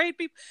was afraid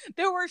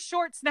there were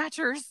short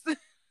snatchers.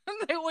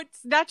 They would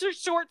snatch your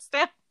shorts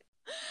down.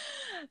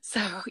 So,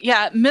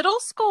 middle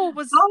school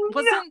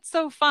wasn't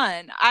so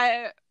fun.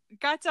 I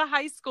got to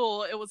high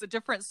school. It was a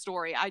different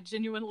story. I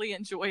genuinely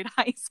enjoyed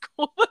high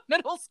school, but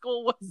middle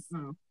school was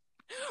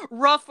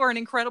rough for an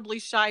incredibly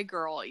shy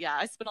girl. Yeah,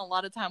 I spent a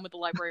lot of time with the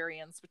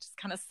librarians, which is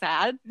kind of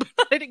sad, but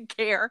I didn't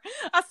care.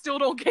 I still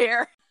don't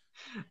care.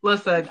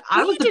 Listen,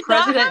 I was the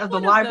president of the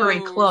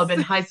library club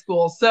in high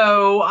school,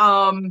 so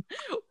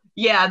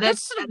that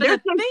should have been a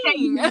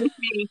thing. With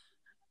me.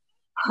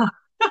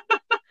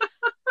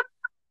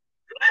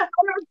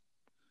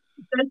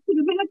 That should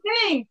have been a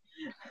thing.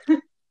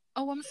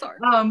 Oh, I'm sorry.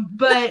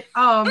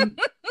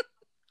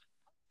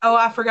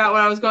 I forgot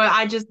what I was going.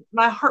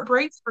 My heart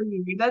breaks for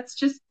you. That's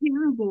just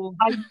terrible.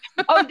 That's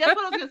what I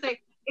was going to say.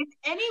 If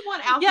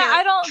anyone out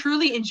there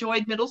truly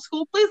enjoyed middle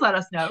school, please let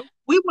us know.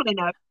 We want to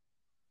know.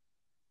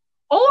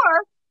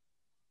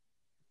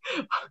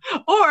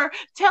 Or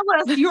tell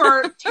us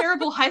your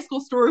terrible high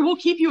school story. We'll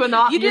keep you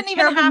anonymous. You didn't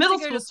even have middle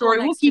school story.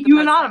 We'll keep you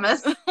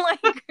anonymous.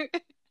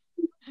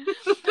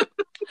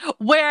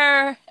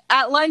 Where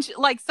at lunch,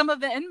 some of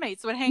the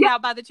inmates would hang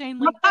out by the chain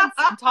link fence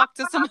and talk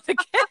to some of the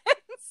kids.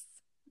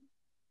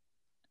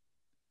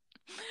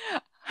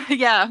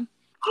 Yeah.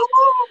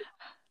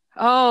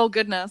 Oh,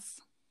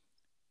 goodness.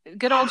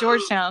 Good old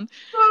Georgetown.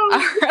 All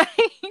right.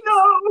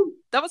 No.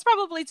 That was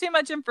probably too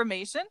much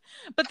information,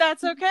 but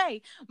that's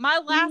okay. My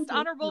last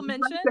honorable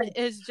mention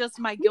is just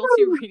my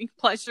guilty reading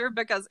pleasure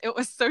because it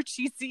was so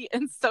cheesy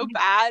and so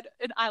bad,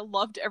 and I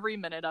loved every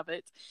minute of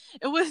it.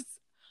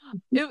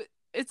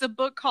 It's a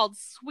book called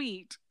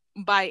Sweet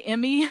by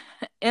Emmy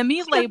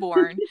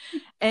Laybourne,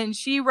 and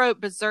she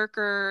wrote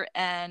Berserker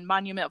and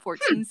Monument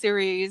 14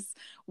 series,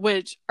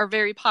 which are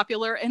very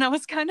popular, and I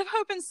was kind of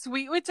hoping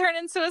Sweet would turn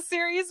into a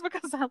series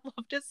because I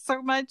loved it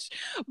so much.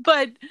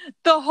 But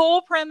the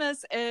whole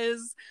premise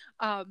is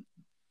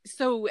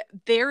so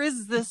there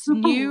is this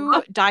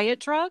new diet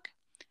drug,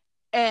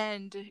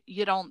 and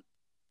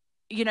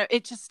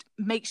it just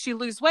makes you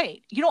lose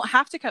weight. You don't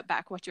have to cut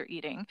back what you're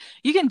eating.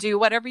 You can do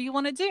whatever you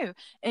want to do,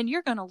 and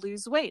you're going to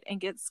lose weight and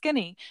get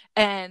skinny.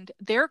 And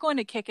they're going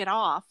to kick it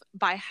off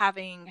by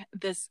having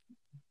this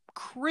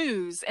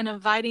cruise and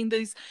inviting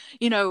these,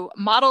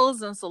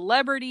 models and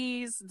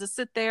celebrities to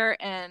sit there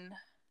and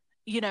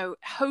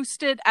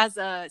hosted as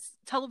a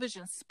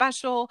television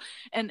special,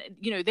 and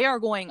they are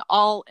going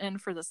all in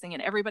for this thing,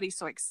 and everybody's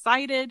so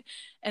excited.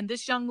 And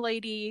this young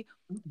lady,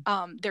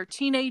 they're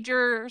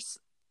teenagers,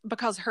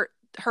 because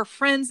her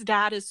friend's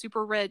dad is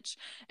super rich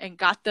and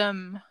got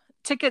them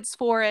tickets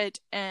for it.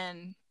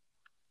 And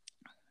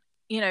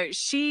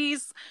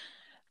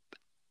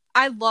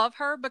I love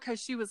her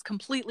because she was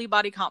completely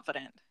body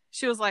confident.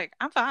 She was like,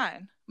 I'm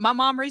fine. My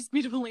mom raised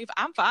me to believe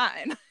I'm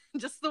fine.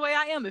 Just the way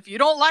I am. If you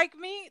don't like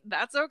me,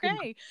 that's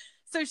okay.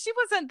 So she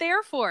wasn't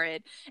there for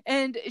it.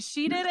 And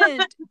she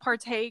didn't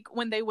partake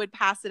when they would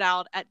pass it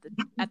out at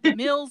the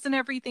meals and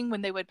everything,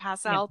 when they would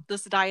pass out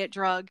this diet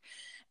drug.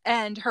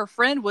 And her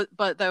friend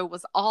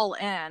was all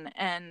in.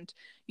 And,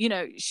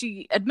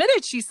 she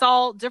admitted she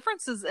saw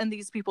differences in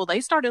these people.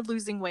 They started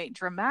losing weight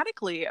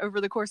dramatically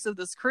over the course of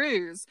this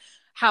cruise.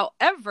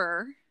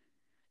 However,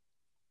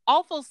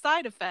 awful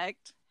side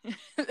effect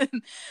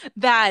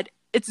that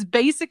it's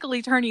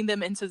basically turning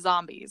them into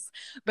zombies,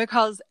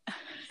 because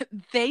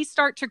they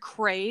start to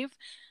crave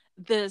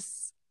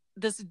this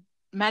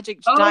magic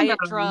diet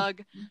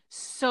drug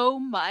so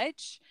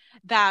much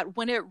that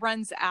when it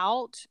runs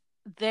out,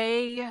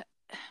 they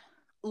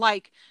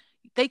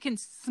can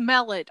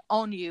smell it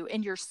on you,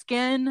 in your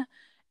skin,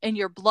 in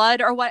your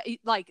blood, or what.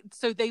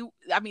 So they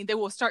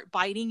will start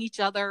biting each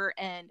other,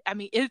 and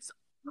it's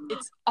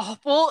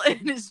awful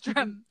and it's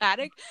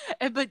dramatic.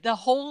 But the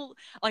whole,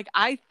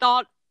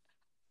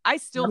 I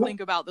still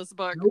think about this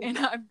book, and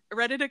I've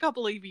read it a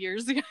couple of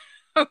years ago.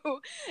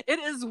 It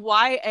is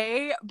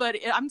YA, but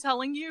I'm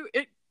telling you,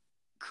 it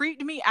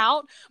creeped me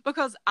out,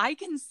 because I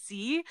can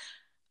see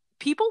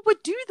people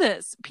would do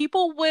this.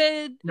 People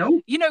would,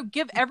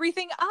 give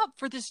everything up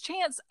for this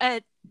chance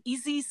at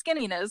easy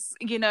skinniness,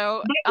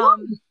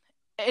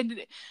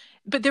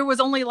 but there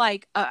was only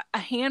a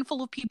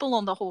handful of people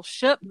on the whole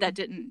ship that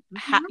didn't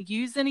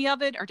use any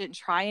of it or didn't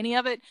try any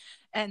of it.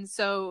 And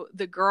so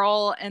the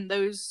girl and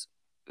those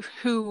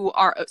who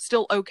are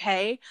still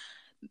okay,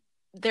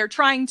 they're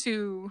trying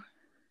to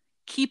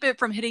keep it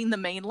from hitting the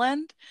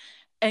mainland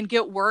and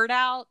get word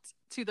out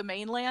to the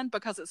mainland,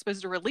 because it's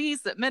supposed to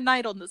release at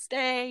midnight on this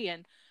day.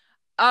 And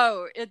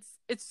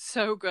it's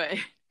so good.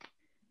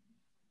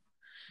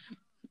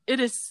 It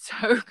is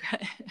so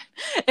good.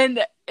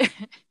 And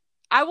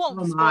I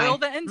won't spoil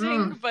the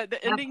ending, but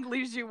the ending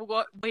leaves you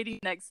waiting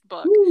next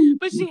book.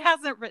 But she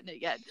hasn't written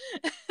it yet.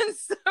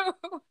 So,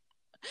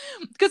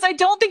 because I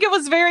don't think it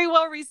was very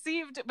well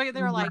received, but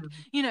they were like,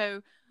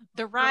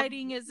 the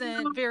writing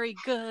isn't very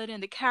good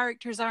and the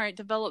characters aren't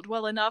developed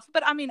well enough.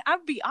 But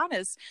I'll be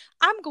honest,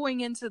 I'm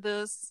going into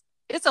this,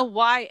 it's a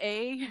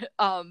YA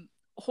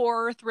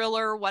horror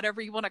thriller,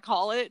 whatever you want to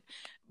call it,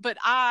 but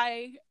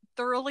I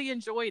thoroughly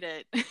enjoyed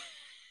it.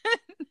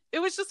 It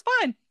was just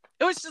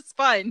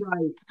fun.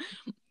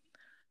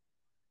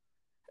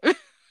 Right.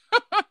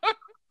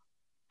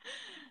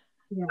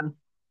 Yeah.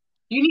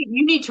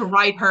 You need to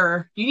write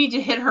her. You need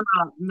to hit her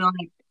up.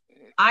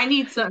 I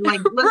need some,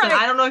 listen, right.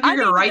 I don't know if you're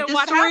going to write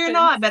this story or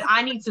not, but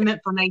I need some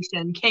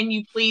information. Can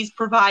you please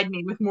provide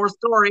me with more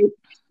stories?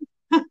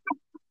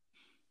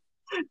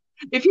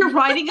 If you're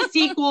writing a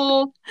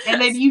sequel and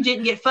maybe you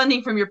didn't get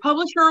funding from your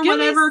publisher or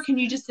whatever, can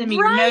you just send me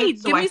your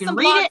notes so I can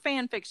read it?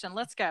 Fan fiction.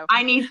 Let's go.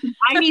 I need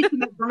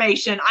some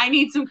information. I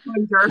need some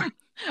closure.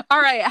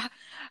 All right.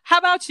 How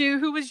about you?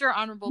 Who was your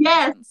honorable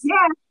mentions?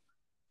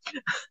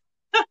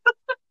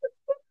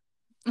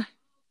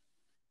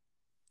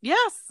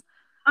 Yes.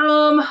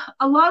 A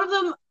lot of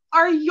them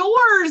are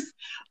yours.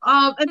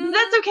 And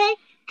that's okay,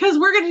 because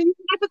we're going to do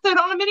an episode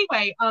on them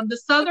anyway. The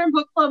Southern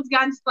Book Club's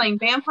Guide to Slaying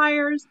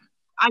Vampires.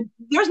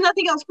 There's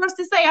nothing else for us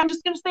to say. I'm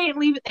just going to say it and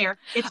leave it there.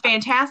 It's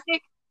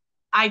fantastic.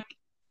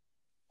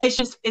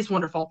 It's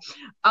wonderful.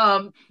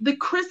 The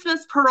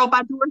Christmas Pearl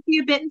by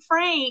Dorothea Benton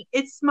Frank.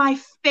 It's my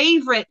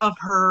favorite of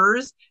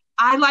hers.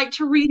 I like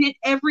to read it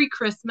every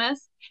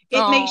Christmas.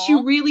 It makes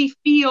you really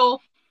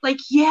feel like,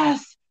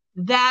 yes,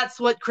 that's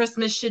what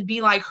Christmas should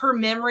be like. Her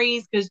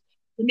memories, because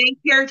the main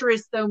character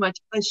is so much,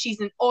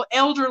 she's an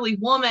elderly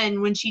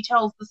woman when she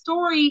tells the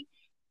story,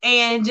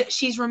 and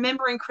she's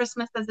remembering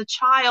Christmas as a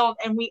child,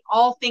 and we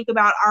all think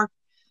about our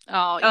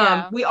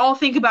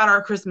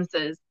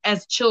Christmases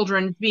as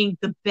children being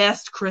the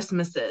best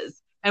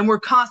Christmases, and we're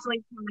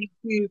constantly trying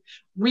to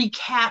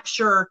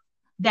recapture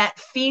that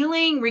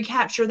feeling,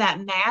 recapture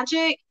that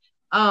magic.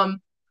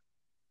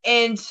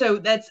 And so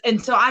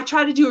I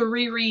try to do a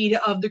reread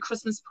of The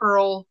Christmas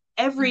Pearl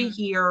every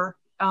year.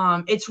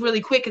 It's really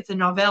quick. It's a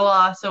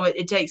novella, so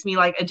it takes me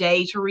like a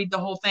day to read the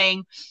whole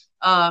thing.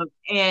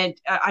 And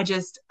I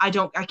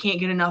can't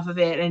get enough of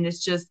it. And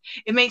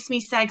it makes me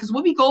sad, because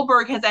Whoopi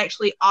Goldberg has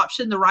actually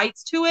optioned the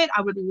rights to it.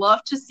 I would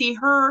love to see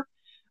her.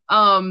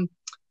 I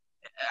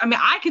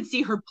could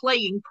see her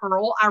playing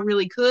Pearl. I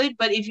really could.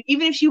 But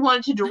even if she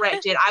wanted to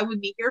direct it, I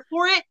would be here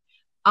for it.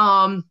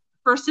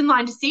 First in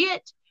line to see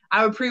it.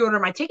 I would pre-order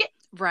my ticket.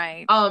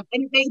 Right. But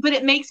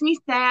it makes me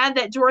sad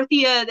that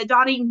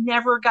Dottie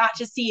never got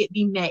to see it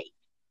be made.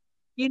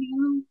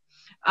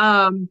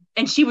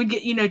 And she would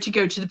get, to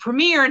go to the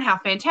premiere, and how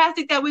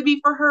fantastic that would be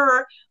for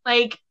her.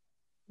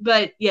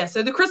 but yeah,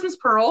 so The Christmas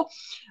Pearl,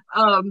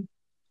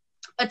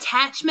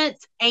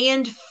 Attachments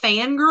and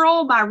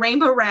Fangirl by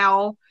Rainbow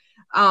Rowell.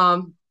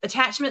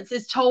 Attachments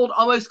is told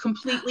almost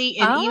completely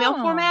in email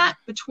format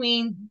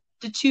between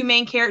the two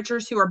main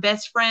characters who are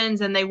best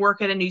friends and they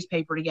work at a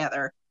newspaper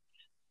together.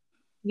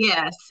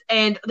 Yes.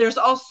 And there's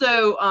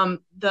also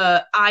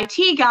the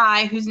IT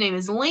guy whose name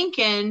is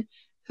Lincoln,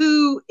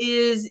 who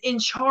is in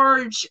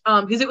charge,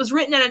 because it was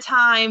written at a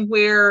time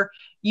where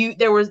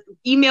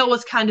email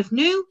was kind of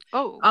new.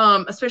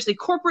 Especially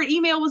corporate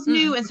email was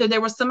new. And so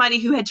there was somebody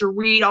who had to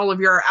read all of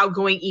your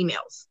outgoing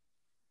emails.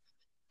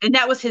 And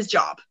that was his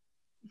job.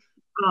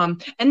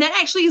 And that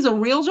actually is a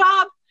real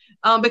job,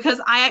 because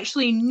I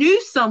actually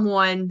knew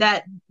someone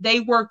that they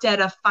worked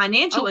at a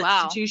financial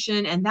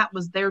institution, and that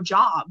was their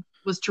job,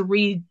 was to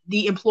read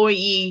the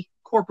employee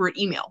corporate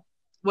email,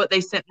 what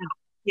they sent out.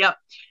 Yep.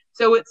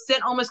 So it's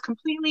written almost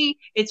completely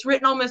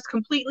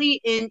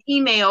in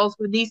emails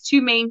with these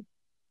two main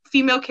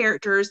female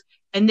characters,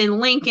 and then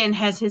Lincoln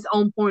has his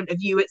own point of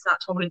view. It's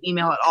not told in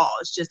email at all.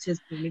 It's just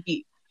his point of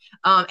view.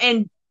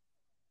 And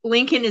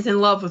Lincoln is in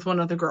love with one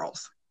of the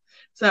girls.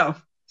 So,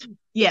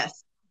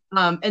 yes.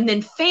 And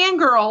then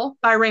Fangirl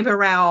by Rainbow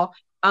Rowell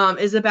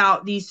is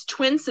about these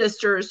twin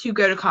sisters who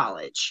go to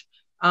college.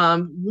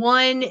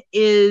 One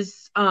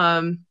is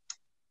a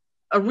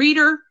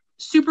reader,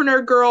 super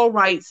nerd girl,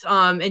 writes,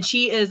 and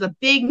she is a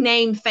big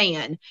name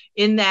fan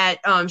in that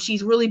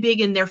she's really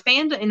big in their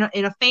fandom,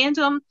 in a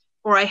fandom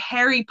for a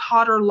Harry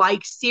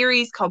Potter-like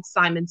series called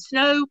Simon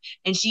Snow,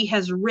 and she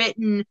has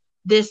written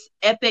these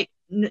epic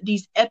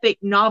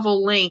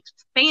novel-length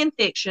fan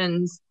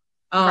fictions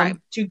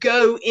to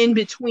go in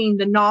between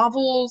the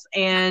novels,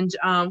 and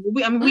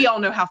we all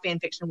know how fan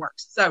fiction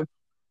works. So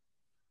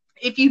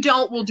if you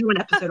don't, we'll do an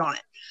episode on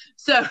it.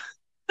 So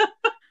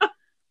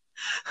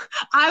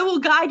I will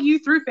guide you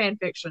through fan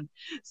fiction.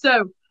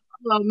 So,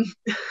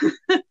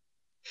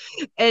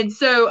 and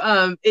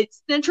so it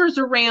centers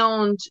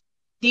around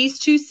these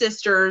two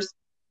sisters,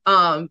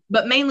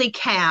 but mainly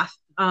Kath,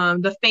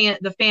 the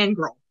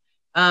fangirl,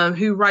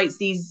 who writes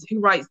these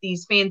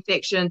fan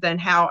fictions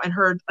and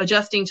her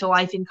adjusting to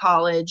life in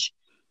college,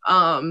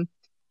 and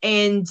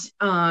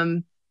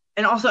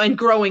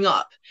growing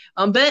up.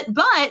 But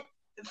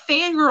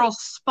Fangirl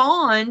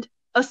spawned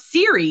a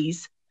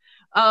series.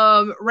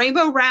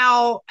 Rainbow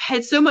Rowell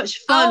had so much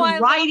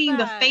fun writing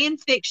the fan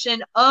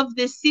fiction of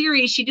this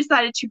series, she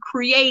decided to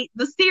create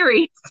the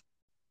series.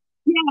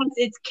 Yes,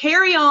 it's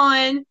Carry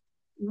On,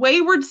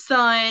 Wayward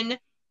Son,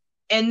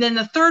 and then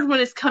the third one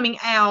is coming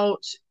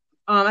out,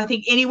 I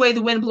think Any Way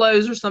the Wind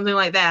Blows or something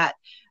like that.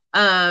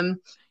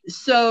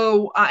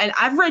 So, and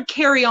I've read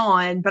Carry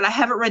On, but I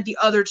haven't read the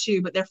other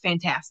two, but they're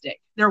fantastic.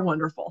 They're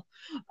wonderful.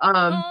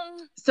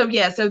 So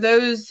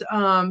those,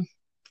 I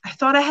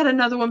thought I had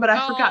another one, but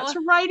I forgot to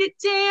write it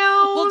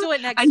down. We'll do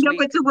it next week. I know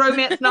it's a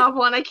romance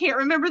novel, and I can't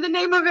remember the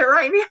name of it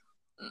right now.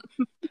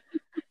 But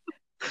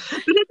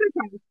it's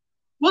okay.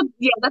 Well,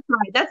 yeah, that's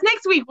right. That's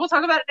next week. We'll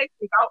talk about it next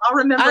week. I'll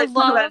remember. I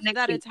love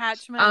that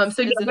attachment.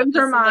 So yeah, those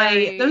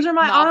are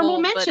my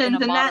honorable mentions,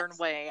 in a modern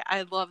way.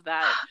 I love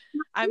that.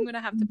 I'm gonna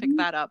have to pick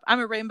that up. I'm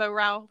a Rainbow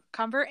Rowell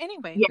convert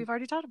anyway. Yeah. We've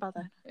already talked about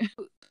that.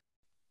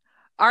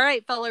 All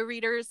right, fellow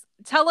readers,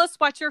 tell us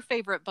what your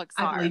favorite books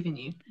are. I believe in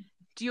you.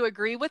 Do you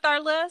agree with our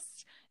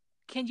list?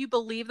 Can you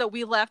believe that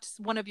we left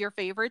one of your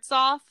favorites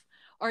off?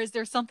 Or is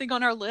there something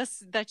on our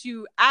list that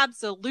you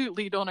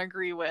absolutely don't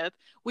agree with?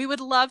 We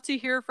would love to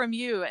hear from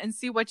you and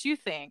see what you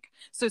think.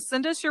 So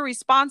send us your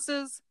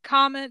responses,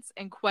 comments,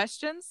 and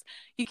questions.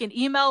 You can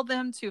email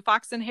them to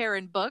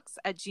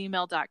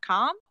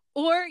foxandheronbooks@gmail.com,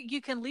 or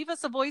you can leave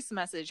us a voice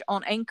message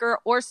on Anchor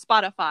or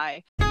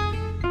Spotify.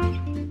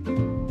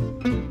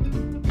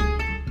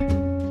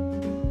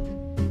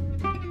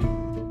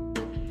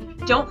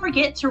 Don't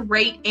forget to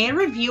rate and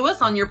review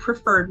us on your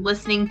preferred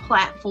listening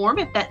platform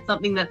if that's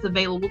something that's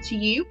available to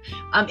you.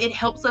 It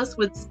helps us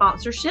with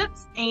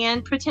sponsorships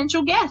and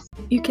potential guests.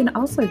 You can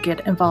also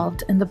get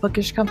involved in the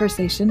bookish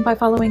conversation by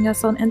following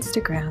us on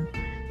Instagram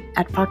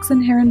at Fox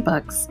and Heron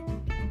Books,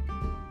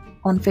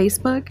 on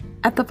Facebook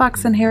at the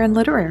Fox and Heron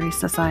Literary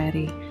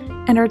Society,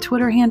 and our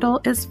Twitter handle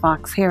is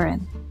Fox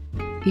Heron.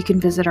 You can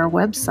visit our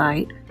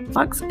website,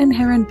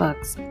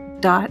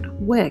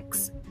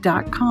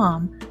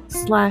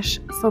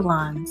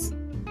 foxandheronbooks.wix.com/salons.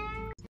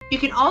 You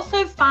can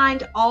also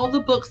find all the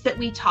books that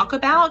we talk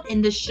about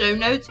in the show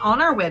notes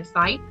on our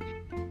website.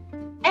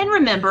 And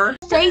remember,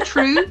 stay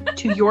true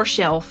to your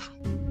shelf.